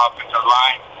offensive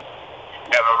line.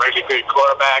 They have a really good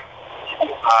quarterback.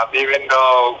 Even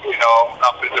though,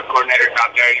 offensive coordinator's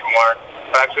not there anymore,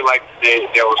 but I feel like they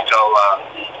will still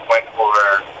win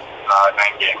over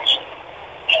 9 games.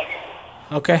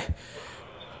 Okay.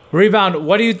 Rebound,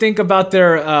 what do you think about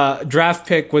their draft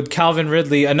pick with Calvin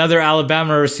Ridley, another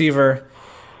Alabama receiver?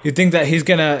 You think that he's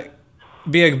going to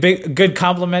be a good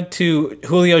complement to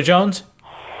Julio Jones?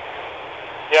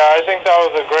 Yeah, I think that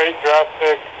was a great draft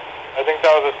pick. I think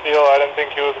that was a steal. I didn't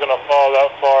think he was going to fall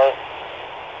that far.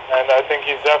 And I think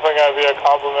he's definitely going to be a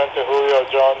compliment to Julio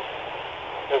Jones.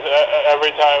 Because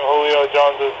every time Julio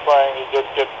Jones is playing, he just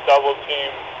gets double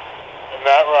teamed. And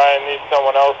Matt Ryan needs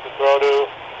someone else to throw to.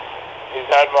 He's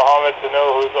had Mohamed Sanu,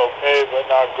 who's okay, but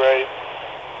not great.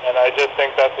 And I just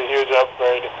think that's a huge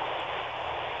upgrade.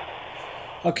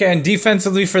 Okay, and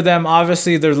defensively for them,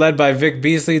 obviously they're led by Vic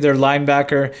Beasley, their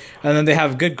linebacker, and then they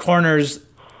have good corners.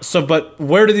 So, but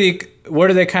where do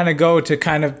they kind of go to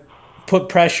kind of put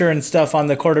pressure and stuff on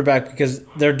the quarterback, because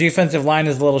their defensive line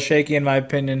is a little shaky in my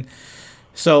opinion.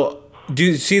 So, do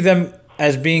you see them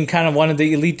as being kind of one of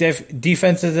the elite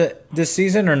defenses this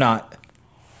season or not?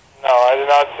 No, I do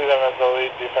not see them as the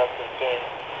elite defensive team.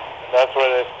 And that's where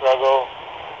they struggle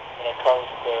when it comes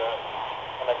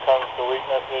to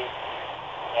weaknesses.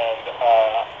 And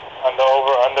on the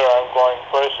over-under, I'm going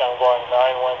push. I'm going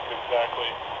 9 wins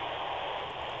exactly.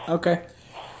 Okay.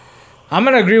 I'm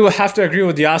going to have to agree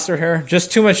with Yasir here.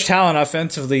 Just too much talent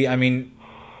offensively. I mean,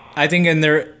 I think in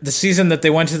the season that they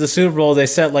went to the Super Bowl, they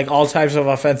set like all types of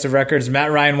offensive records.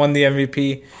 Matt Ryan won the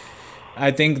MVP.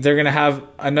 I think they're going to have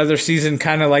another season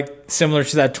kind of like similar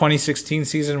to that 2016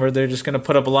 season where they're just going to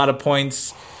put up a lot of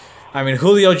points. I mean,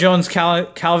 Julio Jones,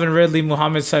 Calvin Ridley,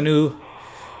 Mohamed Sanu,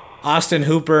 Austin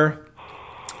Hooper,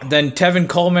 then Tevin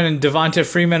Coleman and Devonta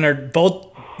Freeman are both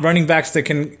running backs that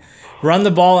can run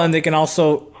the ball, and they can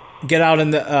also get out in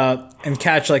the and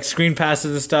catch like screen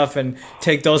passes and stuff and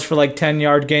take those for like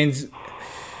 10-yard gains.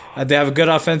 They have a good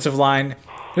offensive line.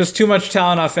 There's too much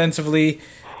talent offensively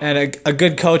and a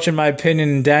good coach in my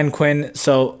opinion, Dan Quinn.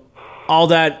 So all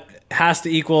that has to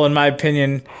equal, in my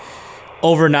opinion,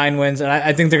 over 9 wins. And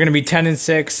I think they're going to be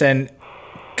 10-6 and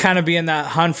kind of be in that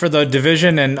hunt for the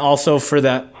division and also for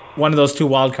that one of those 2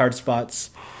 wild card spots.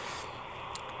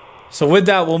 So with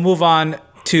that, we'll move on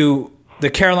to the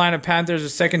Carolina Panthers, the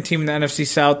second team in the NFC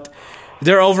South.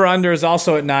 Their over-under is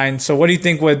also at 9. So what do you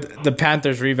think with the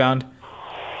Panthers? Rebound?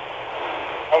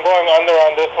 I'm going under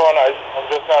on this one. I'm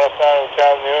just not a fan of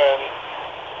Cam Newton.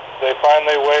 They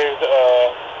finally waived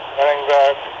running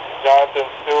back Jonathan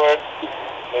Stewart.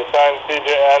 They signed C.J.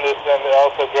 Anderson. They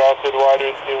also drafted wide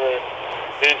receiver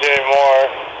DJ Moore.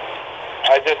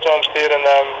 I just don't see it in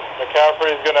them.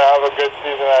 McCaffrey's going to have a good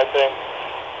season, I think.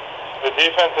 The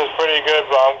defense is pretty good,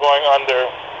 but I'm going under.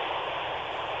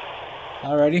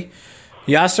 Alrighty.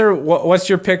 Yasir, what's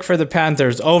your pick for the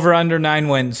Panthers? Over, under 9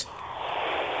 wins?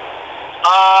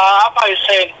 I'll probably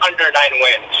say under 9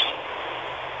 wins.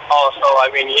 Also,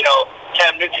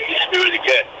 Cam Newton, he's really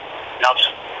good.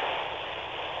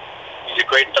 He's a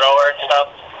great thrower and stuff,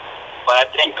 but I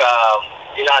think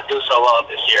he's not doing so well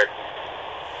this year.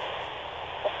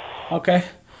 Okay.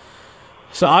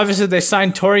 So obviously they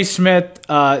signed Torrey Smith.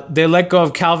 They let go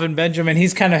of Calvin Benjamin.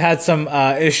 He's kind of had some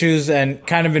issues and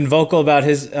kind of been vocal about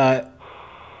his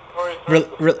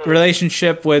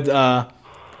relationship with what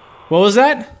was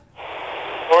that?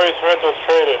 Torrey Smith was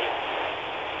traded.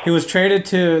 He was traded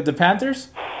to the Panthers?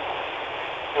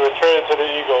 He was traded to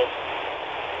the Eagles.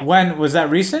 When? Was that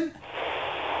recent?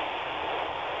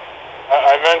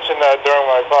 I mentioned that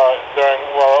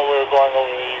while we were going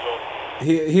over the Eagles.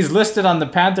 He's listed on the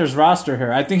Panthers roster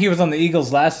here. I think he was on the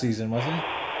Eagles last season, wasn't he?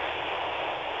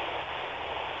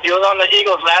 He was on the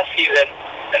Eagles last season,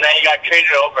 and then he got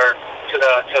traded over to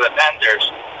the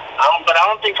Panthers. But I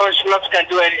don't think Torrey Smith's going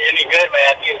to do any good, man.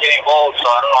 I think he's getting old, so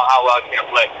I don't know how well he's going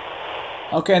to play.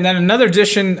 Okay, and then another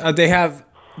addition,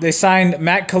 they signed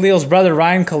Matt Khalil's brother,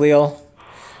 Ryan Khalil.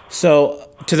 So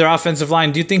to their offensive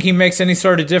line, do you think he makes any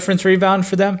sort of difference rebound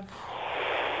for them?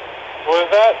 What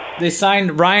is that? They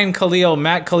signed Ryan Khalil,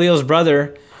 Matt Khalil's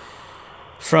brother,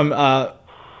 from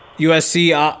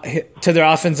USC to their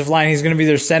offensive line. He's going to be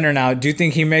their center now. Do you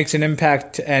think he makes an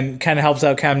impact and kind of helps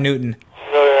out Cam Newton?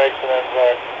 Really makes an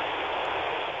impact.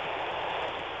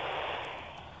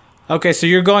 Okay, so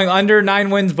you're going under 9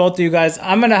 wins, both of you guys.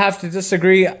 I'm going to have to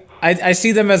disagree. I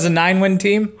see them as a 9-win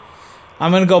team.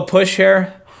 I'm going to go push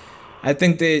here. I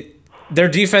think their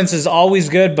defense is always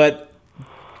good, but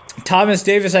Thomas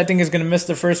Davis, I think, is going to miss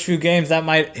the first few games. That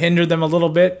might hinder them a little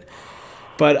bit.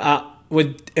 But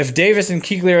if Davis and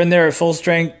Kuechly are in there at full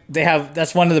strength,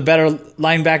 that's one of the better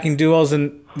linebacking duos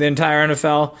in the entire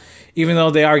NFL. Even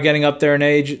though they are getting up there in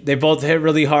age, they both hit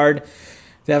really hard.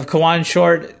 They have Kawan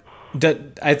Short.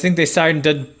 I think they signed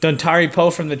Dontari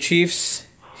Poe from the Chiefs.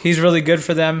 He's really good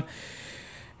for them.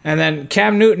 And then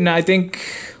Cam Newton, I think,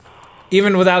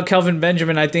 even without Kelvin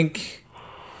Benjamin, I think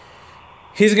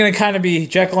he's going to kind of be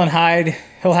Jekyll and Hyde.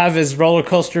 He'll have his roller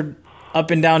coaster up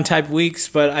and down type weeks,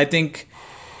 but I think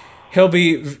he'll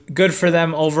be good for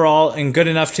them overall and good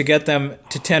enough to get them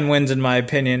to 10 wins, in my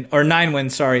opinion. Or 9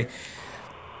 wins, sorry.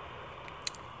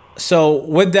 So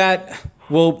with that,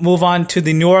 we'll move on to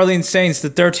the New Orleans Saints, the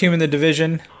third team in the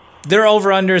division. Their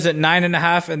over-unders at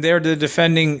 9.5, and they're the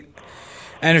defending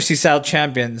NFC South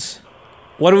champions.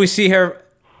 What do we see here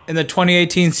in the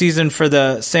 2018 season for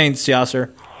the Saints,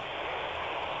 Yasir?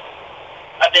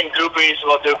 I think Drew Brees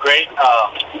will do great.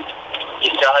 He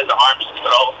still has the arms to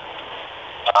throw.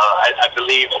 I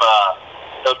believe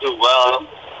he'll do well.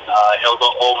 He'll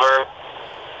go over.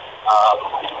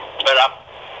 But I'm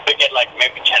thinking like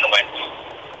maybe 10 wins.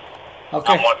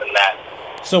 Okay. Not more than that.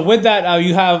 So with that,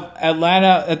 you have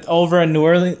Atlanta at over and New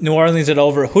Orleans at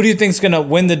over. Who do you think is going to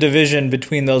win the division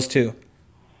between those two?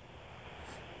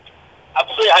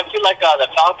 I feel like the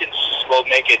Falcons will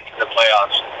make it to the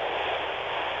playoffs.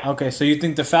 Okay, so you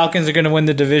think the Falcons are going to win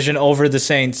the division over the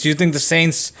Saints. Do you think the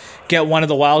Saints get one of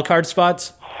the wild card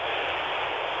spots?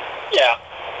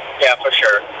 Yeah, for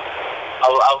sure.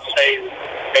 I'll say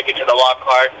make it to the wild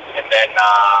card, and then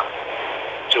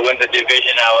to win the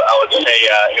division, I would say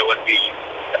it would be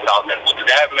the Falcons.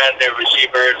 They have met their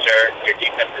receivers, their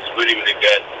defense is really, really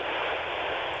good.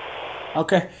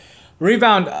 Okay.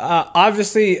 Rebound.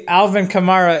 Obviously, Alvin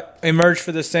Kamara emerged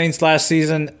for the Saints last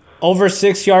season. Over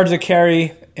 6 yards a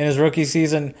carry in his rookie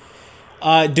season.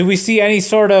 Do we see any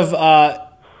sort of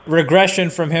regression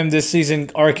from him this season,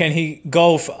 or can he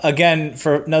go again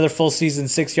for another full season,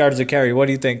 6 yards a carry? What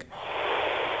do you think?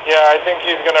 Yeah, I think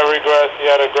he's going to regress. He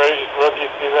had a great rookie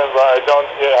season, but I don't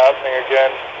see it happening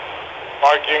again.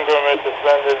 Mark Ingram is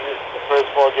suspended the first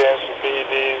 4 games for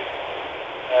PEDs,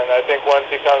 and I think once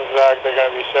he comes back, they're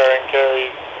going to be sharing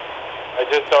carries. I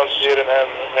just don't see it in him.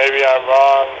 Maybe I'm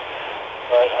wrong,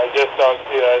 but I just don't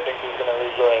see it. I think he's going to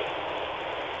regress.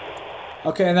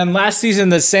 Okay, and then last season,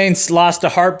 the Saints lost a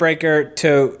heartbreaker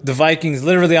to the Vikings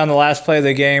literally on the last play of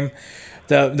the game,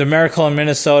 the miracle in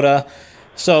Minnesota.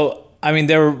 So, I mean,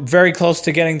 they were very close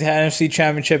to getting to the NFC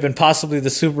Championship and possibly the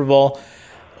Super Bowl.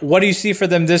 What do you see for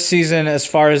them this season as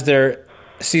far as their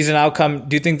season outcome?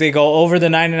 Do you think they go over the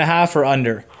 9.5 or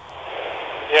under?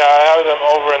 Yeah, I have them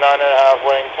over 9.5,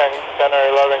 winning 10 or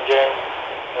 11 games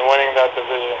and winning that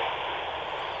division.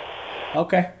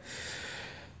 Okay.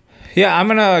 Yeah, I'm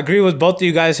going to agree with both of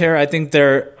you guys here. I think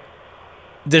they're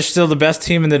still the best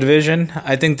team in the division.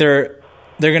 I think they're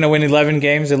going to win 11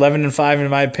 games, 11-5 in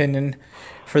my opinion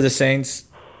for the Saints.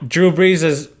 Drew Brees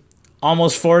is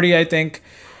almost 40, I think,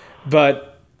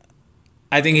 but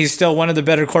I think he's still one of the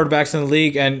better quarterbacks in the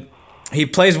league, and he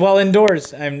plays well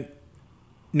indoors. And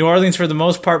New Orleans, for the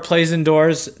most part, plays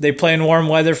indoors. They play in warm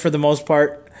weather for the most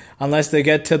part, unless they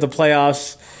get to the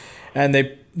playoffs and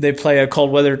they play a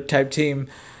cold weather type team.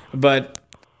 But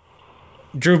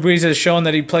Drew Brees has shown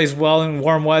that he plays well in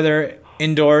warm weather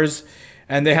indoors,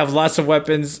 and they have lots of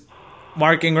weapons.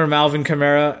 Mark Ingram, Alvin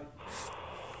Kamara,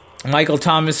 Michael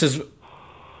Thomas is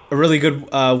a really good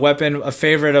weapon, a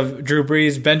favorite of Drew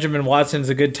Brees. Benjamin Watson's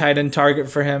a good tight end target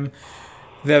for him.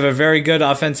 They have a very good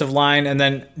offensive line, and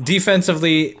then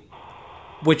defensively,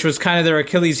 which was kind of their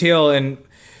Achilles heel in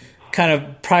kind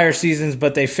of prior seasons,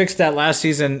 but they fixed that last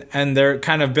season, and they're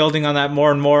kind of building on that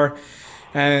more and more.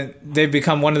 And they've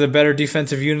become one of the better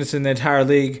defensive units in the entire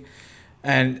league.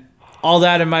 And all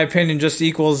that, in my opinion, just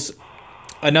equals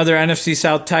another NFC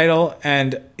South title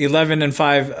and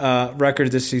 11-5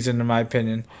 record this season, in my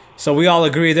opinion. So we all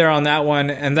agree there on that one.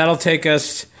 And that'll take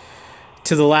us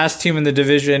to the last team in the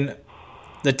division,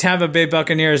 the Tampa Bay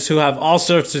Buccaneers, who have all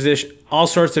sorts of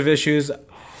issues.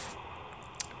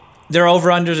 Their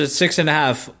over-unders at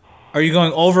 6.5. Are you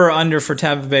going over or under for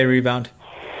Tampa Bay rebound?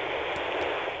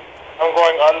 I'm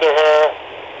going under her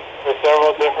for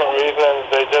several different reasons.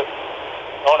 They just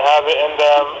don't have it in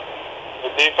them.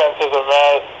 The defense is a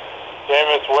mess.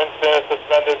 Jameis Winston is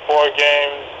suspended 4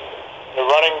 games. The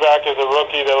running back is a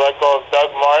rookie. They let go of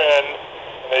Doug Martin.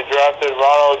 And they drafted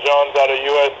Ronald Jones out of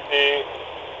USC.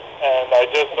 And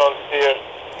I just don't see it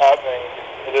happening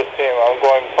to this team. I'm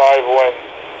going 5 wins.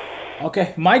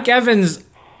 Okay. Mike Evans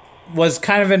was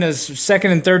kind of in his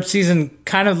second and third season,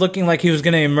 kind of looking like he was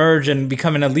going to emerge and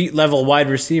become an elite level wide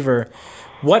receiver.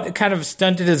 What kind of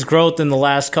stunted his growth in the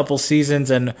last couple seasons,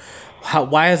 and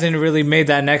why hasn't he really made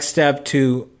that next step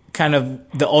to kind of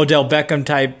the Odell Beckham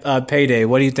type payday?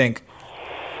 What do you think?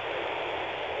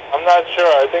 I'm not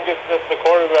sure. I think it's just the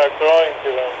quarterback throwing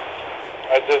to him.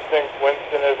 I just think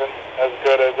Winston isn't as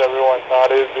good as everyone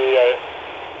thought he'd be.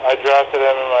 I drafted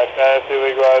him in my fantasy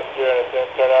league last year, and it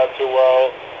didn't turn out too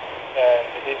well. And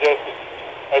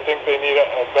I think they need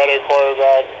a better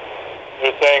quarterback.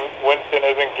 They're saying Winston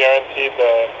isn't guaranteed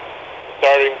the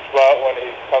starting spot when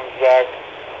he comes back.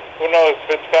 Who knows?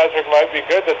 Fitzpatrick might be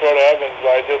good to throw to Evans,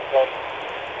 but I just don't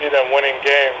see them winning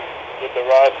games with the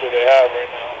roster they have right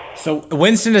now. So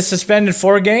Winston is suspended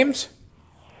 4 games?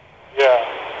 Yeah,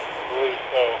 I believe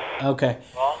so. Okay.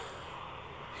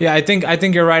 Yeah, I think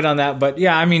you're right on that. But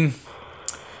yeah, I mean,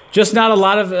 just not a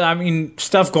lot of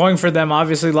stuff going for them.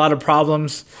 Obviously, a lot of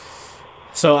problems.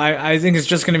 So I think it's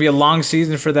just going to be a long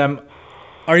season for them.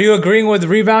 Are you agreeing with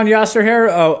Ri Bound Yasir here?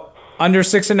 Under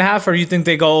 6.5, or you think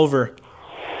they go over?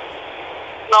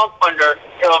 No, under.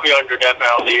 It'll be under,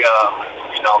 definitely.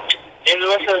 James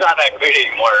Winston's not that great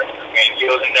anymore. I mean, he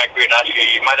wasn't that great last year.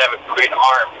 He might have a great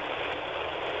arm,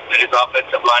 but his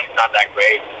offensive line is not that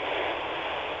great.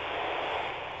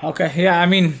 Okay, yeah, I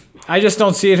mean, I just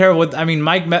don't see it here.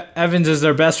 Mike Evans is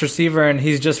their best receiver, and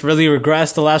he's just really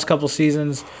regressed the last couple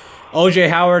seasons. O.J.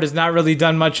 Howard has not really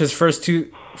done much his first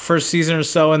season or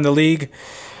so in the league,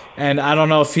 and I don't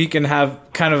know if he can have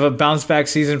kind of a bounce-back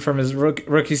season from his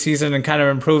rookie season and kind of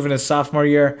improve in his sophomore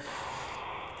year.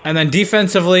 And then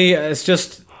defensively, it's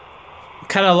just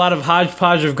kind of a lot of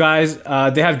hodgepodge of guys.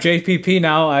 They have JPP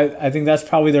now. I think that's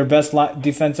probably their best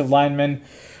defensive lineman.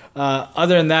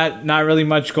 Other than that, not really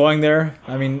much going there.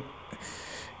 I mean,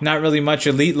 not really much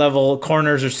elite level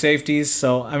corners or safeties.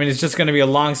 So, I mean, it's just going to be a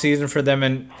long season for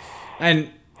them.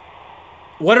 And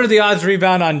what are the odds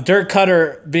rebound on Dirk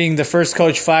Cutter being the first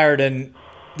coach fired in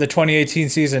the 2018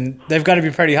 season? They've got to be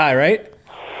pretty high, right?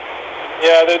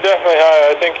 Yeah, they're definitely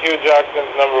high. I think Hugh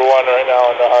Jackson's number 1 right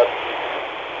now in the hot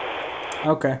seat.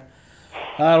 Okay.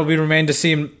 That'll be remain to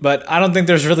see. But I don't think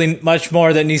there's really much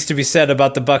more that needs to be said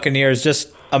about the Buccaneers. Just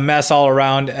a mess all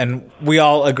around, and we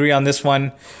all agree on this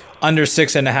one, under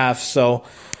 6.5. So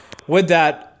with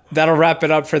that, that'll wrap it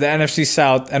up for the NFC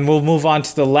South, and we'll move on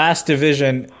to the last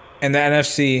division in the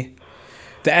NFC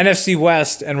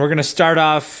West, and we're going to start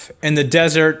off in the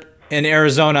desert in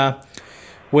Arizona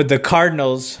with the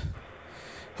Cardinals,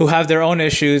 who have their own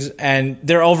issues, and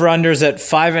their over-unders at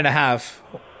 5.5.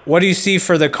 What do you see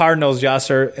for the Cardinals,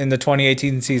 Yasir, in the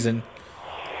 2018 season?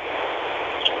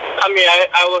 I mean,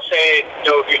 I will say it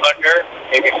will be under,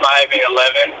 maybe 5 and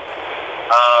 11.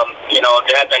 They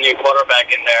have a new quarterback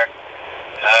in there.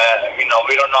 We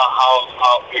don't know how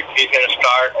if he's going to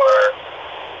start, or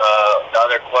the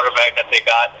other quarterback that they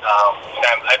got,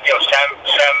 Sam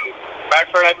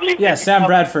Bradford, I believe. Yeah, Sam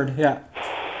Bradford. Yeah.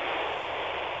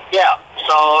 Yeah.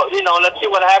 So let's see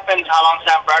what happens. How long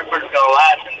Sam Bradford is going to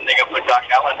last, and they're going to put Josh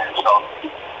Allen in. So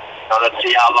let's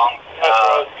see how long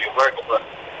it works. But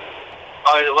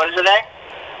what is the name?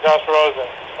 Josh Rosen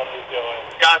from New Zealand.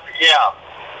 Yeah.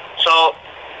 So,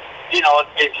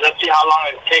 let's see how long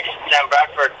it takes Sam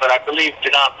Bradford, but I believe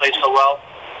did not play so well.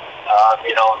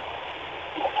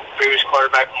 Previous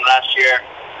quarterback from last year,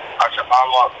 Arthur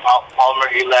Palmer,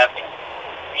 he left,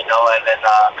 and then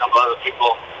a couple other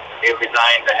people, they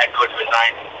resigned, the head coach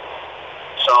resigned.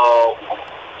 So,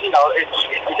 it's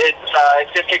going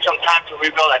to take some time to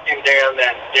rebuild. I think they're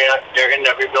in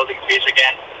the rebuilding phase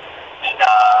again, and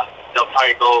they'll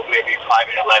probably go maybe 5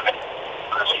 and 11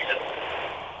 for the season.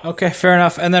 Okay, fair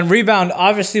enough. And then rebound,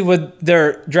 obviously with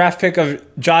their draft pick of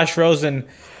Josh Rosen,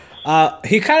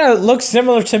 he kind of looks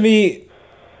similar to me,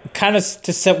 kind of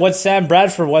to what Sam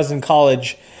Bradford was in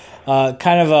college.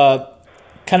 Kind of a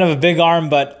big arm,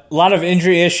 but a lot of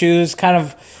injury issues. Kind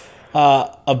of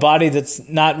a body that's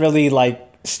not really like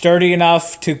sturdy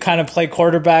enough to kind of play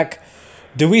quarterback.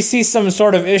 Do we see some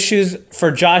sort of issues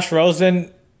for Josh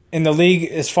Rosen in the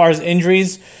league as far as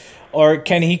injuries? Or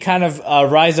can he kind of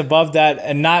rise above that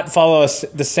and not follow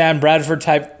the Sam Bradford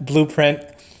type blueprint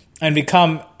and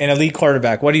become an elite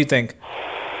quarterback? What do you think?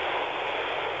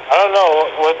 I don't know.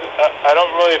 I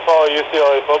don't really follow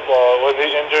UCLA football. Was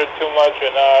he injured too much or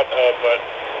not? But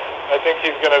I think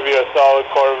he's going to be a solid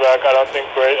quarterback. I don't think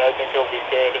great. I think he'll be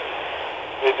good.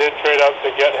 They did trade up to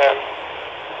get him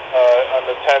on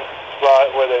the 10th spot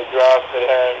where they drafted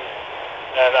him.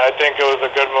 And I think it was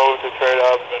a good move to trade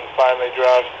up and finally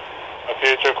draft a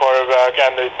future quarterback.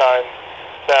 And they signed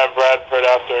Sam Bradford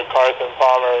after Carson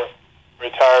Palmer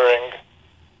retiring.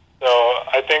 So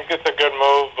I think it's a good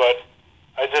move, but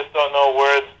I just don't know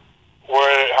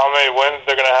how many wins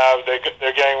they're going to have.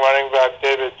 They're getting running back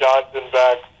David Johnson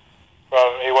back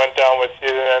he went down with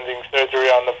season-ending surgery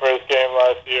on the first game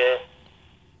last year.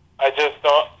 I just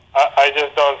don't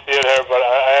see it here, but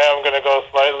I am going to go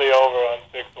slightly over on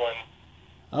 6 wins.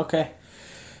 Okay.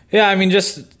 Yeah, I mean,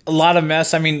 just a lot of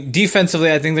mess. I mean,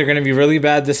 defensively, I think they're going to be really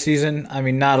bad this season. I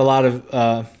mean, not a lot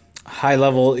of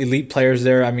high-level elite players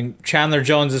there. I mean, Chandler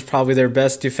Jones is probably their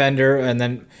best defender, and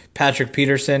then Patrick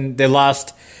Peterson. They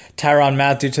lost Tyrann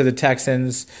Mathieu to the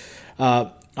Texans.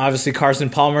 Obviously, Carson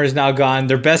Palmer is now gone.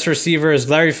 Their best receiver is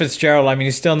Larry Fitzgerald. I mean,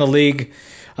 he's still in the league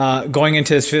going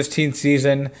into his 15th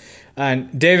season.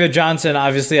 And David Johnson,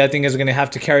 obviously, I think is going to have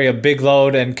to carry a big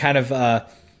load and kind of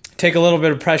take a little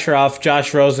bit of pressure off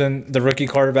Josh Rosen, the rookie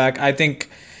quarterback. I think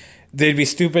they'd be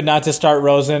stupid not to start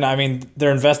Rosen. I mean,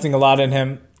 they're investing a lot in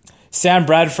him. Sam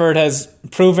Bradford has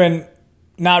proven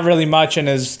not really much in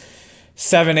his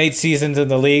 7-8 seasons in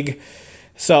the league.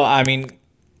 So, I mean,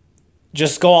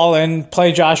 just go all in,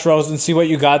 play Josh Rosen, see what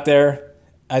you got there.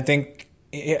 I think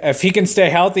if he can stay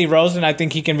healthy, Rosen, I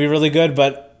think he can be really good.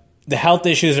 But the health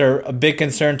issues are a big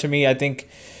concern to me. I think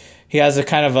he has a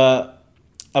kind of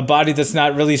a body that's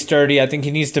not really sturdy. I think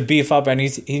he needs to beef up and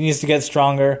he needs to get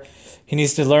stronger. He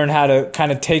needs to learn how to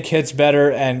kind of take hits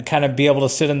better and kind of be able to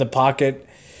sit in the pocket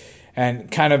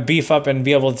and kind of beef up and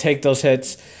be able to take those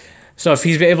hits. So if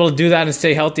he's able to do that and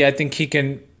stay healthy, I think he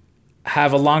can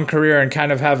have a long career and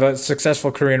kind of have a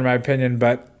successful career, in my opinion.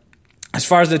 But as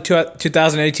far as the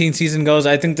 2018 season goes,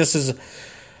 I think this is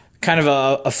kind of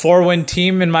a 4-win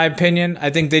team, in my opinion. I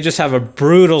think they just have a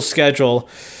brutal schedule.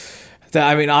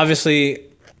 I mean, obviously,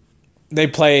 they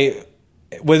play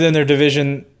within their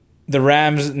division the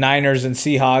Rams, Niners, and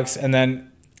Seahawks. And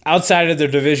then outside of their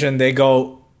division, they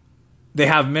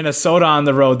have Minnesota on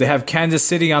the road. They have Kansas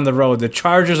City on the road, the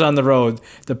Chargers on the road,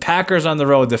 the Packers on the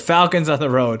road, the Falcons on the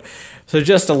road. So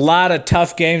just a lot of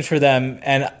tough games for them.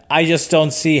 And I just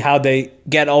don't see how they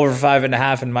get over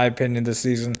 5.5, in my opinion, this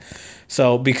season.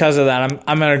 So because of that,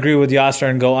 I'm going to agree with Yasir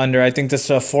and go under. I think this is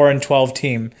a 4-12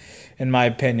 team, in my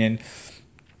opinion.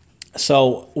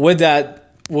 So with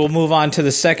that, we'll move on to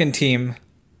the second team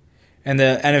in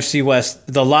the NFC West,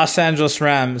 the Los Angeles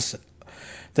Rams,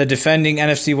 the defending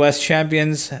NFC West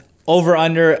champions, over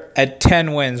under at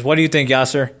 10 wins. What do you think,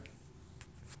 Yasir?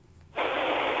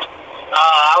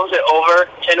 I would say over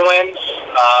 10 wins.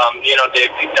 They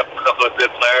picked up a couple of good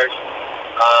players.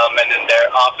 And then their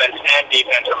offense and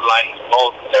defensive lines,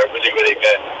 both, they're really, really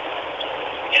good.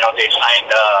 They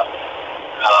signed,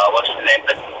 what's his name,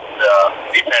 the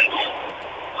defense.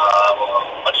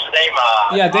 What's his name?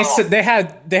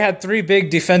 They had 3 big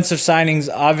defensive signings.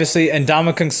 Obviously,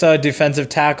 Ndamukong Suh, defensive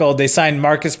tackle. They signed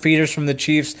Marcus Peters from the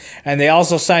Chiefs, and they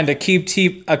also signed Aqib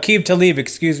Talib,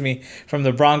 from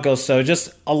the Broncos. So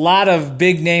just a lot of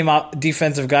big name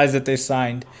defensive guys that they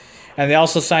signed, and they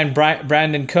also signed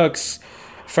Brandon Cooks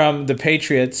from the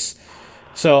Patriots.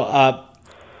 So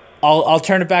I'll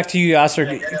turn it back to you,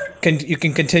 Yasir. You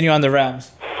can continue on the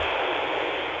Rams.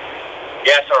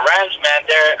 Yeah, so Rams, man,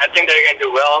 I think they're going to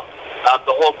do well.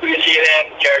 The whole preseason,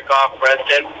 Jared Goff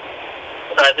rested.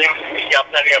 So I think he got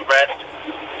plenty of rest.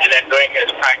 And then during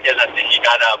his practice, I think he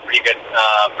got a pretty good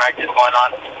practice going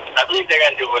on. I believe they're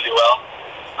going to do really well.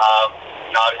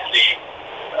 Obviously,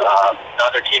 the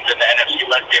other teams in the NFC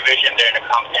West division, they're in a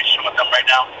competition with them right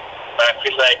now. But I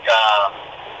feel like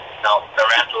the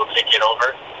Rams will take it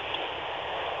over.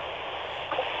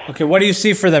 Okay, what do you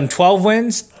see for them? 12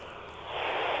 wins?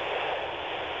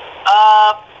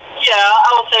 Yeah, I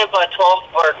would say about 12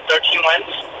 or 13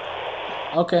 wins.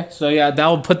 Okay, so yeah, that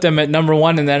will put them at number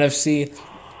 1 in the NFC,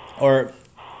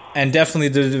 and definitely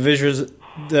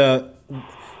the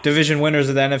division winners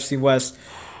of the NFC West.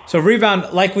 So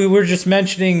Rebound, like we were just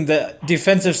mentioning, the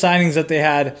defensive signings that they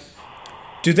had,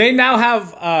 do they now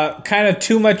have kind of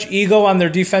too much ego on their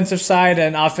defensive side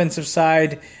and offensive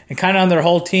side and kind of on their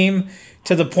whole team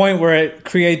to the point where it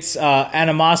creates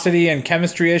animosity and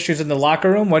chemistry issues in the locker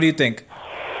room? What do you think?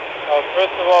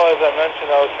 First of all, as I mentioned,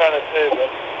 I was trying to say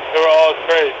that they were all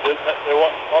trades. The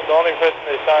only person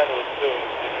they signed was 2.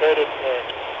 They traded for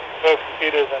Cooks,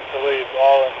 Peters, and Talib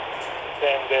all in the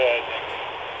same day, I think.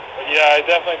 But yeah, I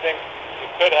definitely think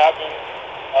it could happen.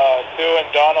 Sue and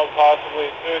Donald possibly.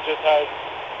 Sue just has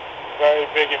very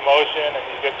big emotion, and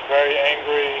he gets very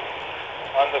angry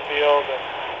on the field and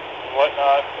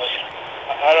whatnot. But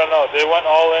I don't know. They went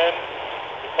all in.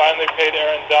 They finally paid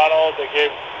Aaron Donald. They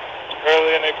gave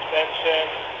Hurley an extension.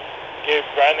 Gave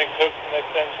Brandon Cooks an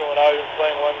extension without even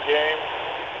playing one game.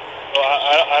 So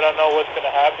I don't know what's going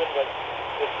to happen, but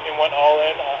this team went all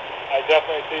in. I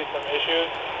definitely see some issues,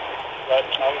 but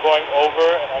I'm going over,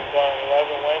 and I'm going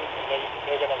 11 wins, and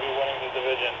they're going to be winning the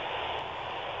division.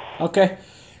 Okay,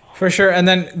 for sure. And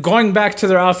then going back to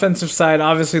their offensive side,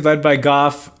 obviously led by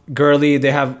Goff, Gurley,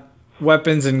 they have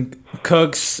weapons in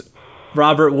Cooks,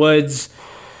 Robert Woods.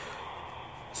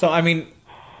 So, I mean,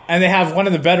 and they have one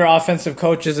of the better offensive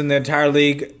coaches in the entire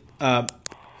league.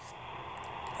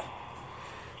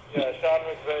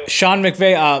 Sean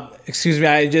McVay. Excuse me,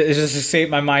 it just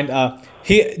escaped my mind.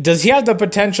 Does he have the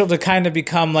potential to kind of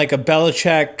become like a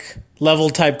Belichick level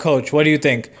type coach? What do you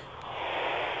think?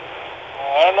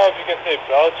 I don't know if you can say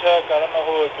Belichick. I don't know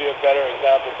who would be a better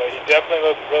example, but he definitely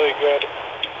looks really good.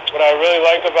 What I really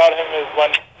like about him is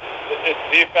when it's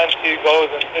defense, he goes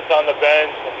and sits on the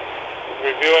bench and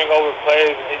is reviewing over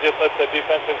plays, and he just lets the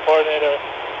defensive coordinator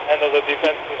handle the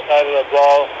defensive side of the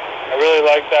ball. I really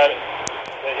like that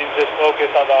he's just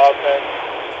focused on the offense.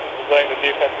 He's letting the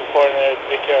defensive coordinator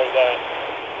take care of that.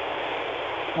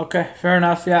 Okay, fair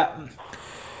enough, yeah.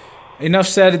 Enough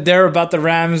said there about the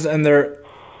Rams and their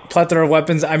plethora of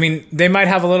weapons. I mean, they might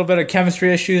have a little bit of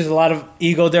chemistry issues, a lot of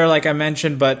ego there, like I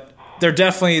mentioned, but they're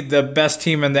definitely the best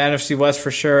team in the NFC West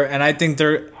for sure, and I think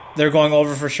they're going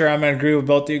over for sure. I'm going to agree with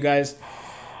both of you guys.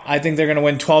 I think they're going to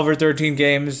win 12 or 13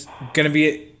 games, going to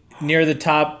be near the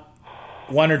top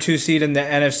 1 or 2 seed in the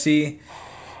NFC,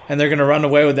 and they're going to run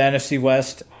away with the NFC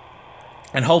West.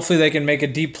 And hopefully they can make a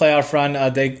deep playoff run.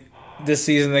 This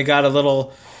season they got a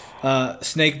little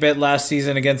snake bit last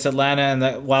season against Atlanta in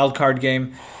that wild card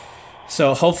game.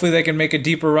 So hopefully they can make a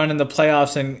deeper run in the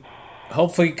playoffs and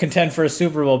hopefully contend for a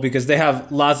Super Bowl because they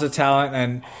have lots of talent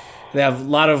and they have a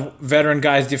lot of veteran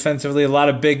guys defensively, a lot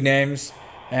of big names,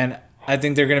 and I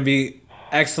think they're going to be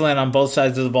excellent on both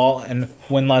sides of the ball and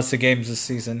win lots of games this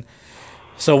season.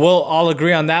 So we'll all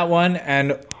agree on that one,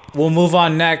 and we'll move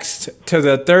on next to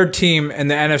the third team in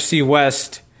the NFC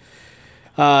West.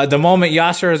 The moment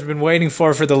Yasir has been waiting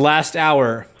for the last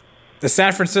hour. The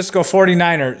San Francisco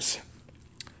 49ers.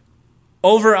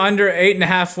 Over, under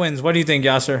 8.5 wins. What do you think,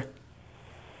 Yasir?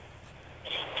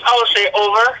 I would say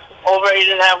over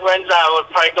 8.5 wins. I would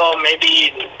probably go maybe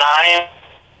 9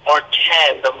 or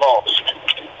 10 the most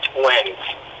wins.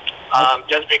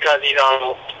 Just because,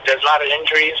 there's a lot of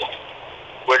injuries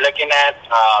we're looking at.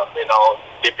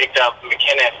 They picked up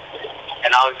McKinnon,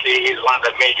 and obviously he's one of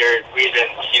the major reasons,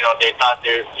 they thought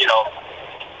they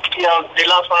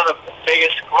lost one of the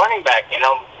biggest running back,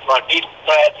 deep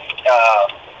threat,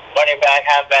 running back,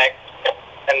 halfback,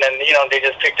 and then, they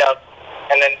just picked up.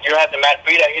 And then you have the Matt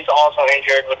Breida, he's also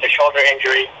injured with the shoulder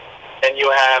injury. Then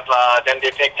you have, then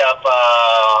they picked up,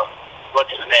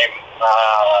 what's his name?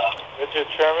 Richard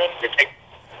Sherman?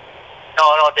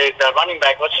 The running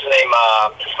back, what's his name?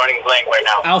 Just running blank right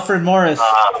now. Alfred Morris.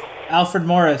 Alfred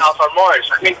Morris.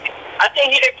 I mean, I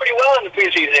think he did pretty well in the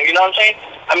preseason, you know what I'm saying?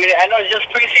 I mean, I know it's just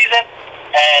preseason,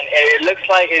 and it looks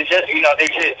like it's just, they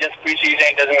say it's just preseason,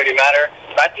 it doesn't really matter.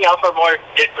 But I think Alfred Morris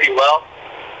did pretty well.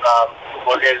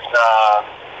 For his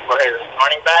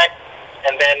running back,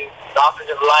 and then the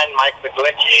offensive line, Mike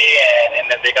McGlinchey, and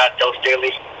then they got Joe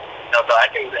Staley.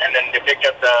 And then they picked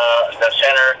up the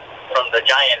center from the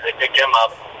Giants. They picked him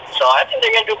up, so I think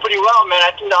they're gonna do pretty well, man.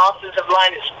 I think the offensive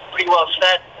line is pretty well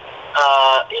set.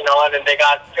 And then they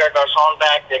got Pierre Garçon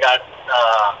back. They got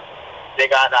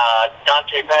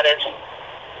Dante Pettis.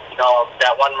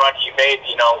 That one run he made,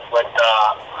 with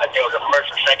I think it was the first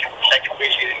or second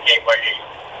preseason game where he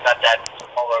got that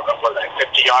over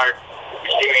 50-yard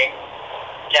receiving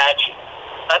catch.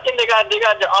 I think they got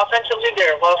the offensively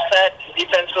they're well set.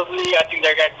 Defensively, I think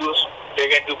they're gonna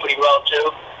do pretty well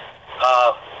too.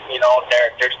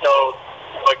 They're still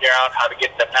figuring out how to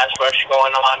get the pass rush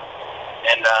going on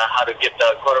and how to get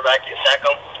the quarterback to sack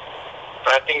them.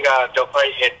 But I think they'll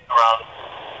probably hit around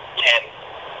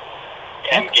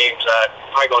 10 games.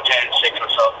 Probably go 10-6 or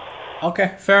so.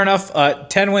 Okay, fair enough.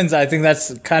 10 wins. I think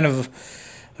that's kind of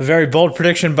a very bold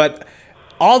prediction, but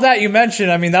all that you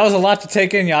mentioned, I mean, that was a lot to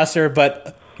take in, Yasir,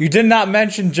 but you did not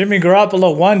mention Jimmy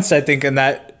Garoppolo once, I think, in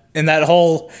that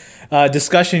whole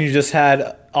discussion you just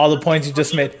had, all the points you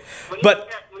just made. But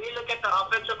when you look at the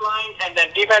offensive line and then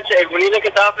defensive, when you look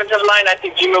at the offensive line, I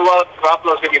think Jimmy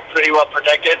Garoppolo is going to be pretty well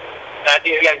protected, and I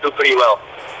think he's going to do pretty well.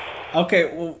 Okay,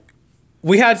 well,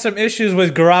 we had some issues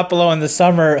with Garoppolo in the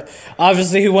summer.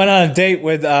 Obviously, he went on a date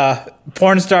with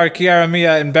porn star Kiara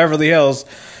Mia in Beverly Hills.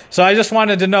 So I just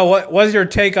wanted to know, what was your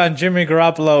take on Jimmy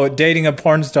Garoppolo dating a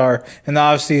porn star in the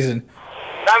offseason?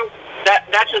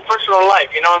 That's his personal life,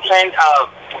 you know what I'm saying?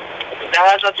 That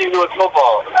has nothing to do with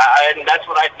football, and that's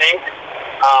what I think.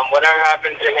 Whatever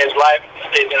happens in his life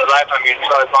stays in his life. I mean,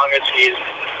 so as long as he's,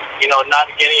 not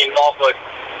getting involved with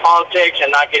politics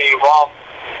and not getting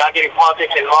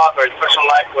politics involved or his personal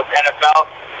life with NFL,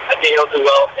 I think he'll do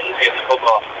well in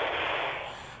football.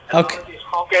 As long as he's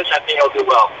focused, I think he'll do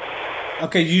well.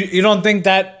 Okay, you don't think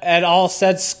that at all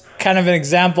sets kind of an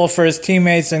example for his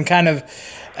teammates and kind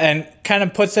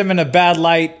of puts him in a bad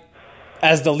light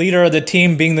as the leader of the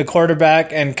team, being the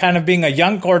quarterback and kind of being a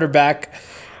young quarterback?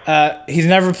 He's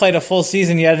never played a full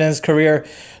season yet in his career.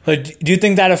 So do you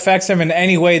think that affects him in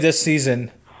any way this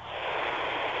season?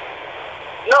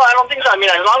 No, I don't think so. I mean,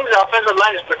 as long as the offensive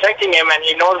line is protecting him and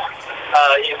he knows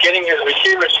he's getting his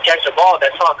receivers to catch the ball,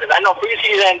 that's all. Because I know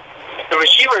preseason, the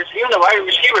receivers, even the wide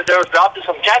receivers, they were dropping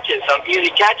some catches, some easy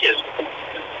catches.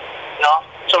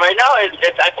 So right now, I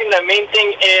think the main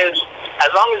thing is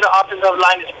as long as the offensive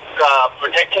line is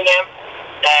protecting him,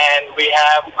 and we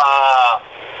have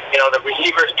the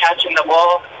receivers catching the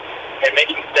ball and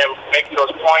making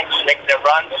those points, making them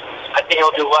runs, I think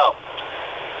he'll do well.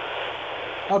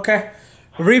 Okay.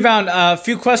 Rebound, a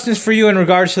few questions for you in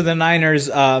regards to the Niners.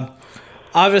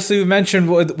 Obviously, we mentioned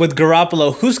with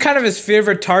Garoppolo. Who's kind of his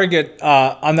favorite target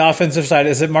on the offensive side?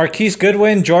 Is it Marquise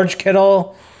Goodwin, George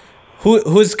Kittle?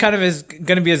 Who's kind of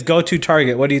going to be his go-to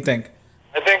target? What do you think?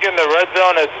 I think in the red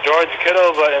zone it's George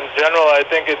Kittle, but in general I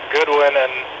think it's Goodwin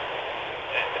and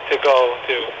to go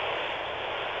too.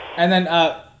 And then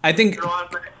I think...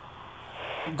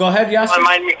 Go ahead, Yasir. I don't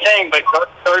mind me saying, but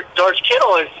George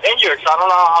Kittle is injured, so I don't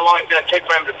know how long it's going to take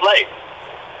for him to play.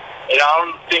 I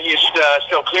don't think he's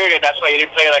still cleared it. That's why he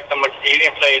didn't play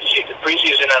the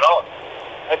preseason at all.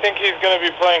 I think he's going to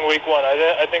be playing week 1.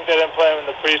 I think they didn't play him in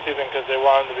the preseason because they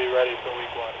want him to be ready for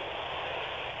week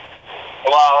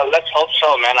 1. Well, let's hope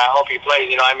so, man. I hope he plays.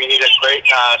 He's a great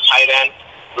tight end.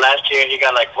 Last year, he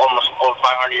got almost over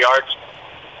 500 yards.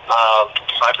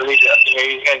 So I believe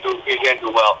he's going to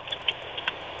do well.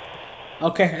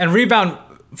 Okay, and Rebound,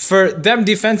 for them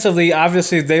defensively,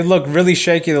 obviously they look really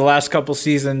shaky the last couple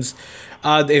seasons.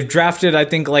 They've drafted, I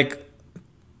think,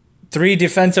 3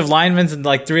 defensive linemen in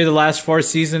 3 of the last 4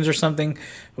 seasons or something,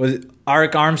 with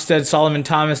Arik Armstead, Solomon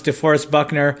Thomas, DeForest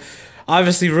Buckner.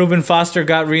 Obviously, Reuben Foster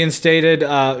got reinstated.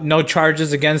 No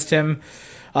charges against him.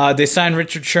 They signed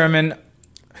Richard Sherman.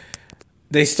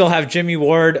 They still have Jimmy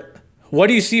Ward. What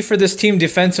do you see for this team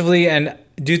defensively, and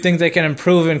do you think they can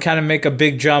improve and kind of make a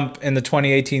big jump in the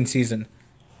 2018 season?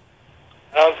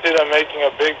 I don't see them making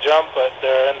a big jump, but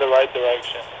they're in the right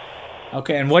direction.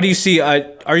 Okay, and what do you see?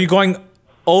 Are you going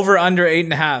over, under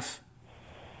 8.5?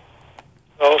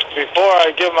 So before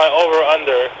I give my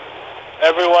over-under,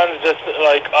 everyone's just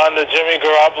on the Jimmy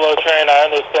Garoppolo train. I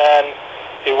understand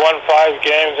he won 5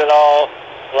 games and all.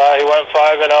 Well, he went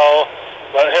 5-0.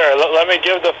 But here, let me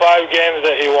give the 5 games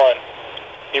that he won.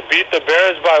 He beat the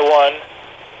Bears by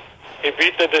 1. He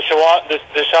beat the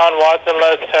Deshaun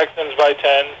Watson-led Texans by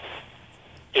 10.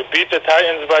 He beat the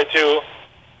Titans by 2.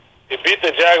 He beat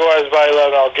the Jaguars by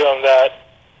 11. I'll give him that.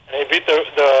 And he beat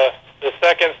the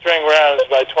second-string Rams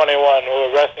by 21, who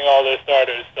were resting all their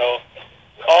starters. So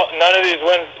none of these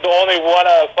wins, only 1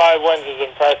 out of 5 wins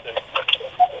is impressive.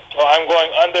 So I'm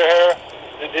going under here.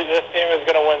 This team is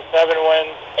going to win 7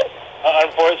 wins.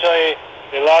 Unfortunately,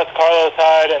 they lost Carlos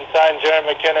Hyde and signed Jaren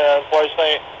McKinnon.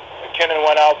 Unfortunately, McKinnon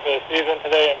went out for the season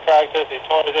today in practice. He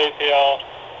tore his ACL.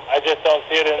 I just don't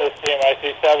see it in this team. I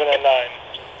see 7 and 9.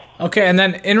 Okay, and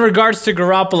then in regards to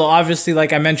Garoppolo, obviously,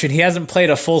 like I mentioned, he hasn't played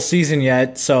a full season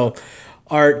yet. So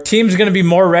are teams going to be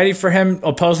more ready for him,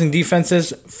 opposing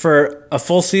defenses, for a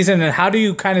full season? And how do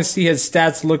you kind of see his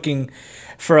stats looking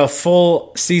for a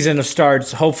full season of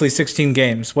starts, hopefully 16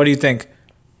 games? What do you think?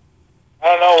 I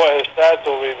don't know what his stats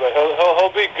will be, but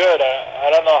he'll be good. I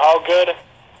don't know how good.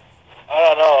 I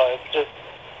don't know. It's just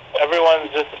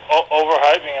everyone's just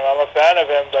overhyping him. I'm a fan of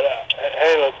him, but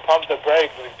hey, let's pump the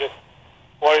brakes.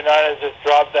 49ers just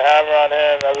dropped the hammer on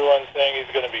him. Everyone's saying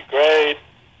he's going to be great.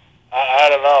 I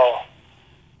don't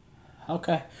know.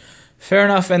 Okay, fair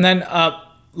enough. And then,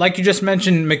 like you just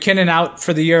mentioned, McKinnon out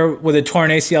for the year with a torn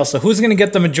ACL. So who's going to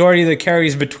get the majority of the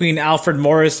carries between Alfred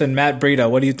Morris and Matt Breida?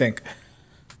 What do you think?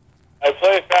 I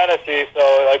play fantasy,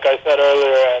 so like I said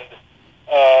earlier, and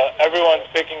everyone's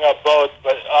picking up both.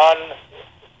 But on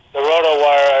the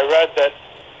RotoWire, I read that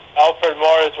Alfred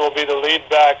Morris will be the lead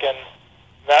back, and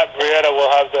Matt Breida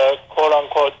will have the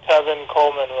quote-unquote Tevin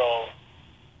Coleman role.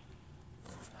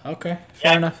 Okay,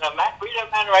 fair enough. Matt Breida,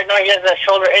 man, right now he has a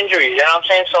shoulder injury. You know what I'm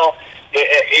saying? So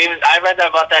I read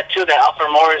about that too. That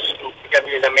Alfred Morris is gonna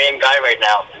be the main guy right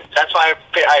now. That's why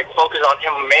I focus on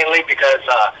him mainly because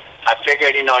I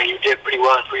figured he did pretty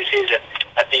well in preseason.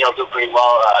 I think he'll do pretty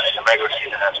well in the regular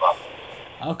season as well.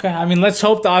 Okay, I mean, let's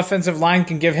hope the offensive line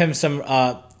can give him some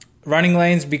running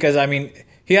lanes because, I mean,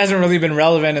 he hasn't really been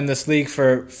relevant in this league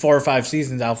for 4 or 5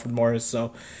 seasons, Alfred Morris.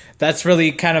 So that's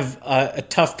really kind of a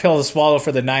tough pill to swallow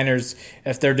for the Niners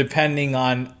if they're depending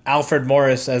on Alfred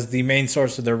Morris as the main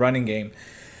source of their running game.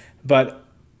 But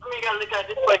I mean, you got to look at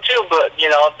it this way too. But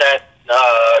that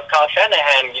Kyle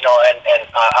Shanahan, and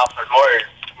Alfred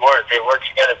Morris, they worked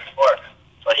together before,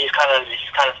 so he's kind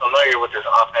of familiar with his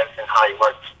offense and how he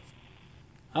works.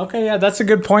 Okay, yeah, that's a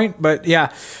good point. But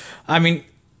yeah, I mean,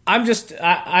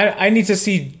 I need to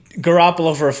see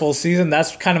Garoppolo for a full season.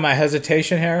 That's kind of my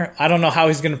hesitation here. I don't know how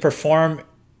he's going to perform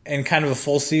in kind of a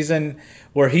full season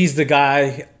where he's the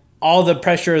guy. All the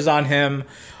pressure is on him.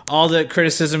 All the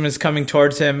criticism is coming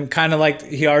towards him, kind of like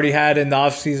he already had in the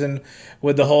offseason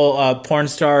with the whole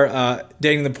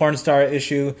dating the porn star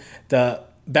issue, the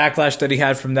backlash that he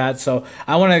had from that. So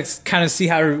I want to kind of see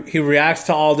how he reacts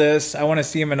to all this. I want to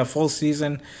see him in a full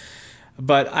season.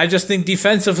 But I just think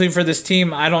defensively for this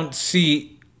team, I don't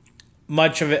see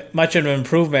much of an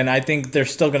improvement. I think they're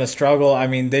still going to struggle. I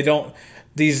mean,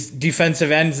 these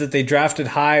defensive ends that they drafted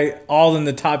high, all in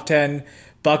the top 10,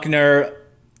 Buckner,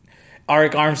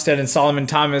 Arik Armstead, and Solomon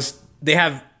Thomas,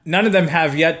 none of them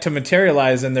have yet to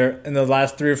materialize in the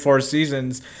last 3 or 4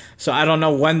 seasons. So I don't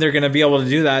know when they're going to be able to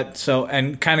do that. So,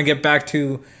 and kind of get back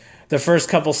to the first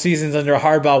couple seasons under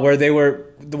Harbaugh where they were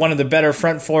one of the better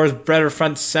front fours, better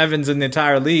front sevens in the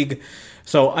entire league.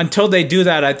 So until they do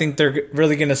that, I think they're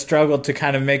really going to struggle to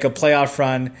kind of make a playoff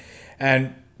run.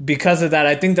 And because of that,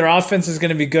 I think their offense is going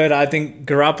to be good. I think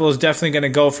Garoppolo is definitely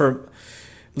going to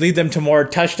lead them to more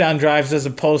touchdown drives as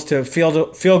opposed to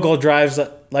field goal drives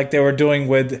like they were doing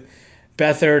with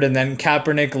Beathard and then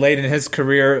Kaepernick late in his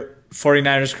career,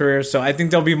 49ers career. So I think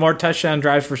there'll be more touchdown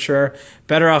drives for sure.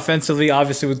 Better offensively,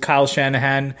 obviously, with Kyle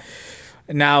Shanahan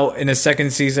now in his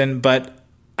second season. But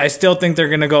I still think they're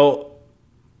going to go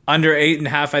under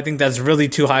 8.5. I think that's really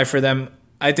too high for them.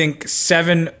 I think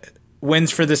 7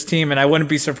 wins for this team, and I wouldn't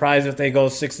be surprised if they go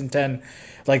 6-10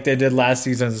 like they did last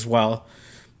season as well.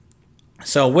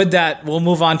 So with that, we'll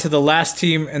move on to the last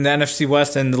team in the NFC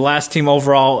West and the last team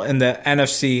overall in the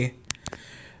NFC,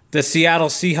 the Seattle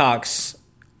Seahawks.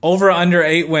 Over under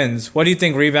 8 wins. What do you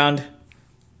think, Rebound?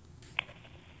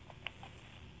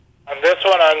 On this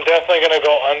one, I'm definitely going to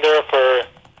go under for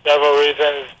several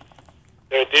reasons.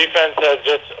 Their defense has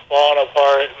just fallen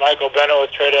apart. Michael Bennett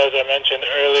was traded, as I mentioned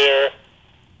earlier.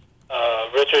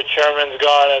 Richard Sherman's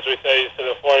gone, as we say, to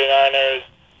the 49ers.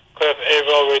 Cliff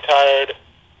Averill retired.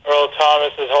 Earl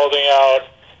Thomas is holding out.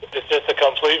 It's just a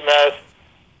complete mess.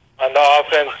 On the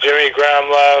offense, Jimmy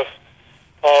Graham left.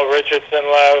 Paul Richardson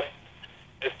left.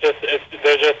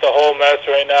 They're just a whole mess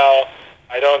right now.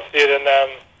 I don't see it in them.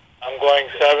 I'm going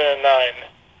 7-9.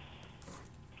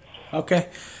 Okay.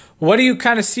 What do you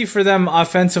kind of see for them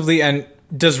offensively? And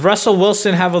does Russell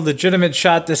Wilson have a legitimate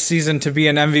shot this season to be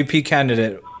an MVP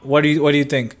candidate? What do you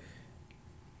think?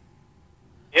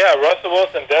 Yeah, Russell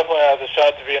Wilson definitely has a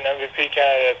shot to be an MVP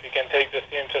candidate if he can take this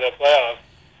team to the playoffs.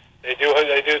 They do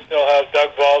still have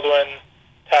Doug Baldwin,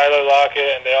 Tyler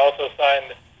Lockett, and they also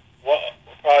signed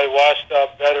probably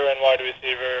washed-up veteran wide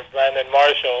receiver Brandon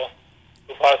Marshall,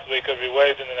 who possibly could be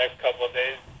waived in the next couple of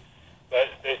days. But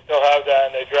they still have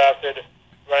that, and they drafted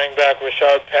running back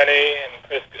Rashard Penny, and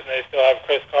they still have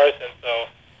Chris Carson. So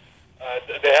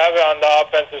they have it on the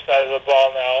offensive side of the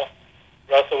ball now.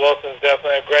 Russell Wilson's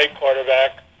definitely a great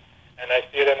quarterback, and I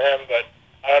see it in him, but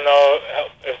I don't know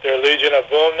if they're Legion of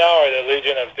Boom now or they're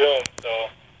Legion of Doom. So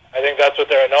I think that's what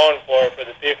they're known for the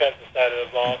defensive side of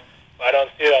the ball. But I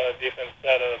don't see it on the defensive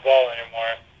side of the ball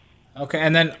anymore. Okay,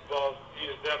 and then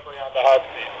he's definitely on the hot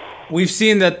seat. We've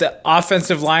seen that the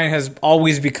offensive line has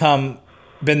always been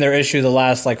their issue the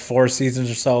last 4 seasons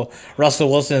or so.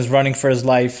 Russell Wilson is running for his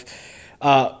life.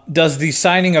 Does the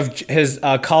signing of his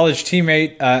college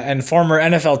teammate and former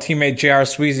NFL teammate J.R.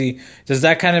 Sweezy, does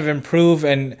that kind of improve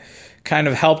and kind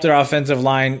of help their offensive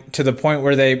line to the point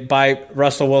where they buy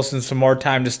Russell Wilson some more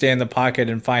time to stay in the pocket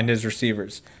and find his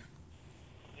receivers?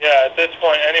 Yeah, at this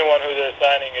point, anyone who they're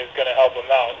signing is going to help them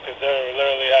out because they're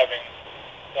literally having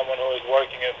someone who is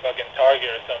working at fucking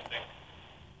Target or something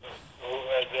who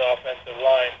has the offensive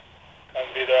line come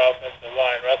be their offensive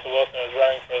line. Russell Wilson is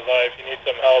running for his life. He needs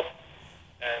some help.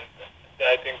 And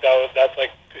I think that's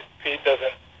like Pete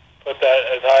doesn't put that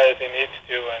as high as he needs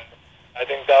to, and I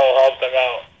think that will help them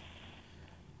out.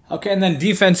 Okay, and then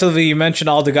defensively, you mentioned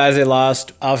all the guys they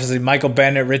lost. Obviously, Michael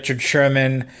Bennett, Richard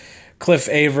Sherman, Cliff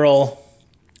Averill,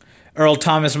 Earl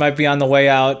Thomas might be on the way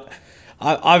out.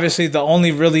 Obviously, the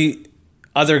only really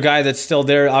other guy that's still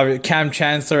there, Cam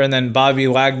Chancellor and then Bobby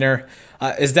Wagner.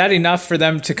 Is that enough for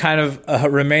them to kind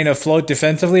of remain afloat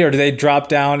defensively, or do they drop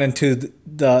down into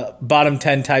the bottom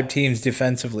 10 type teams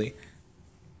defensively?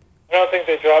 I don't think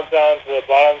they dropped down to the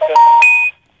bottom 10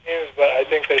 teams, but I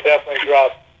think they definitely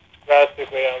dropped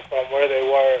drastically from where they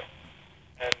were.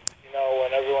 And,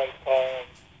 when everyone's calling them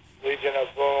Legion of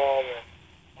Boom and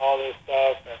all this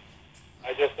stuff, and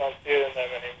I just don't see it in them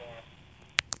anymore.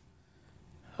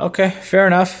 Okay, fair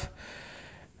enough.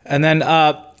 And then,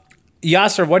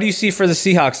 Yasir, what do you see for the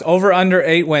Seahawks? Over, under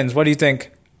 8 wins. What do you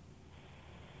think?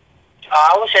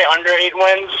 I would say under 8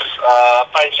 wins.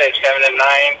 Probably say 7 and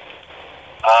 9.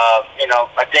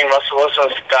 I think Russell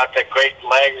Wilson's got the great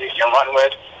legs he can run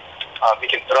with. He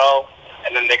can throw.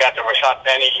 And then they got the Rashad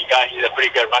Penny. He's a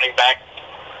pretty good running back.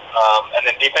 And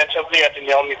then defensively, I think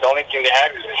the only thing they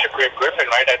have is Shaquille Griffin,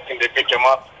 right? I think they picked him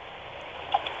up.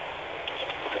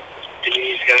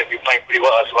 He's going to be playing pretty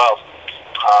well as well.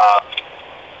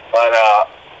 But I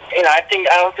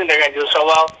don't think they're going to do so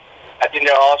well. I think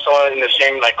they're also in the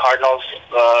same Cardinals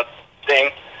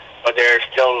thing, but they're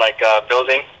still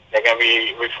building. They're going to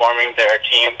be reforming their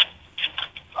team.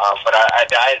 But I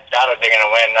doubt if they're going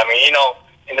to win. I mean,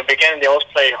 in the beginning they always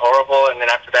play horrible, and then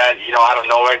after that, out of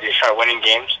nowhere they start winning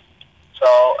games. So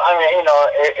I mean,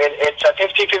 it's a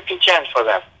 50-50 chance for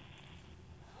them.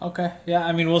 Okay, yeah.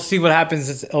 I mean, we'll see what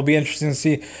happens. It'll be interesting to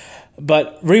see.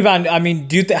 But Rebound, I mean,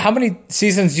 how many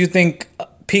seasons do you think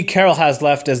Pete Carroll has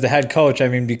left as the head coach? I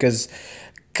mean, because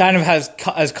kind of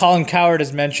as Colin Cowherd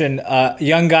has mentioned,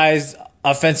 young guys,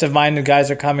 offensive-minded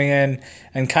guys are coming in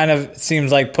and kind of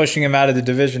seems like pushing him out of the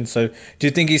division. So do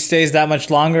you think he stays that much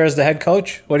longer as the head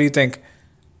coach? What do you think?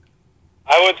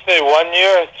 I would say 1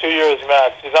 year, 2 years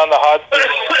max. He's on the hot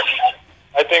seat.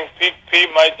 I think Pete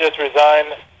might just resign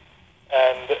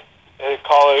and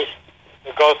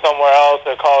go somewhere else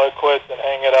or call it quits and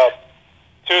hang it up.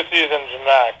 2 seasons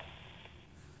max.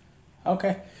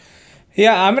 Okay.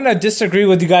 Yeah, I'm going to disagree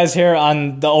with you guys here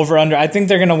on the over-under. I think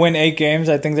they're going to win 8 games.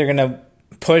 I think they're going to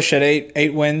push at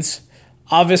 8 wins.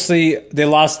 Obviously, they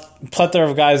lost a plethora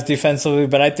of guys defensively,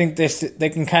 but I think they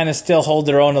can kind of still hold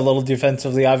their own a little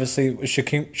defensively. Obviously,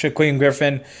 Shaquem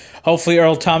Griffin. Hopefully,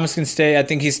 Earl Thomas can stay. I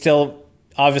think he's still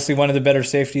obviously one of the better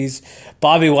safeties.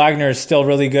 Bobby Wagner is still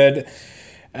really good.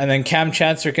 And then Cam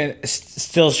Chancellor can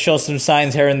still show some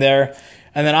signs here and there.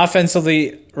 And then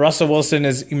offensively, Russell Wilson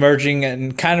is emerging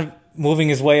and kind of moving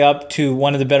his way up to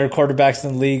one of the better quarterbacks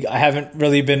in the league. I haven't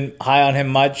really been high on him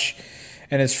much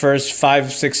in his first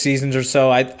 5-6 seasons or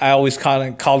so. I always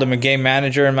called him a game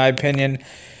manager, in my opinion.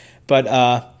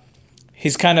 But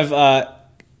he's kind of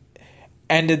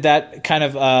ended that kind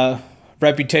of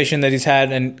reputation that he's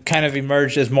had and kind of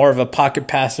emerged as more of a pocket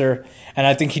passer. And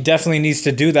I think he definitely needs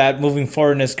to do that moving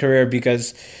forward in his career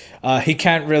because he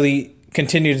can't really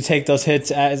continue to take those hits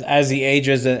as he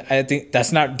ages. I think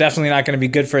that's definitely not going to be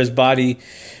good for his body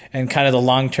and kind of the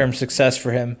long-term success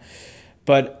for him.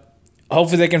 But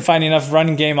hopefully they can find enough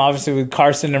running game, obviously, with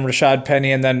Carson and Rashad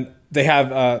Penny, and then they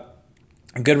have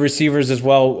good receivers as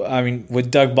well, I mean,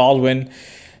 with Doug Baldwin.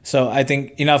 So I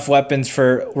think enough weapons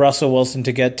for Russell Wilson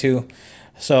to get to.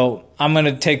 So I'm going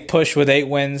to take push with 8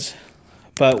 wins.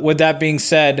 But with that being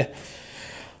said,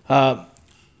 Rebound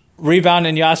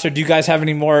and Yasir, do you guys have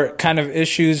any more kind of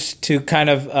issues to kind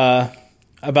of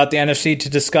about the NFC to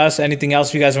discuss? Anything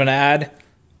else you guys want to add?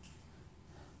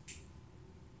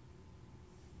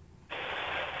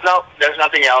 No, there's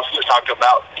nothing else to talk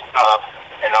about.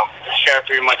 Share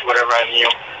pretty much whatever I knew,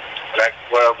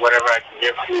 whatever I can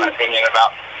give my opinion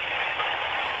about.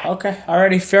 Okay,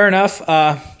 alrighty, fair enough.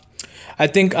 I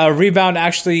think Rebound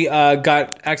actually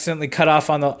got accidentally cut off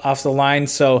off the line,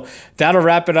 so that'll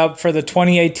wrap it up for the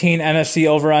 2018 NFC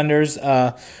Over-Unders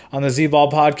on the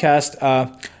Z-Ball podcast.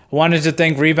 Wanted to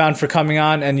thank Rebound for coming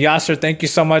on, and Yasir, thank you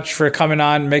so much for coming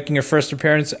on, making your first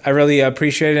appearance. I really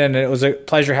appreciate it, and it was a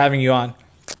pleasure having you on.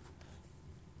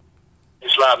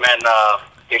 Thanks a lot, man.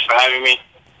 Thanks for having me.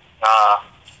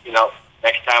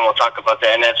 Next time we'll talk about the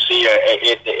NFC or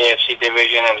the AFC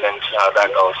division, and then see how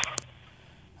that goes.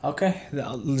 Okay,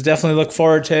 I'll definitely look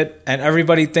forward to it. And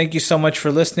everybody, thank you so much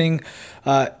for listening.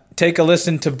 Take a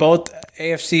listen to both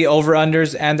AFC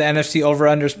Over-Unders and the NFC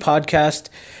Over-Unders podcast.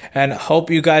 And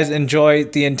hope you guys enjoy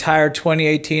the entire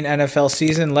 2018 NFL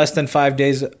season, less than 5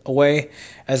 days away,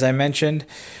 as I mentioned.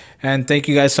 And thank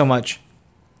you guys so much.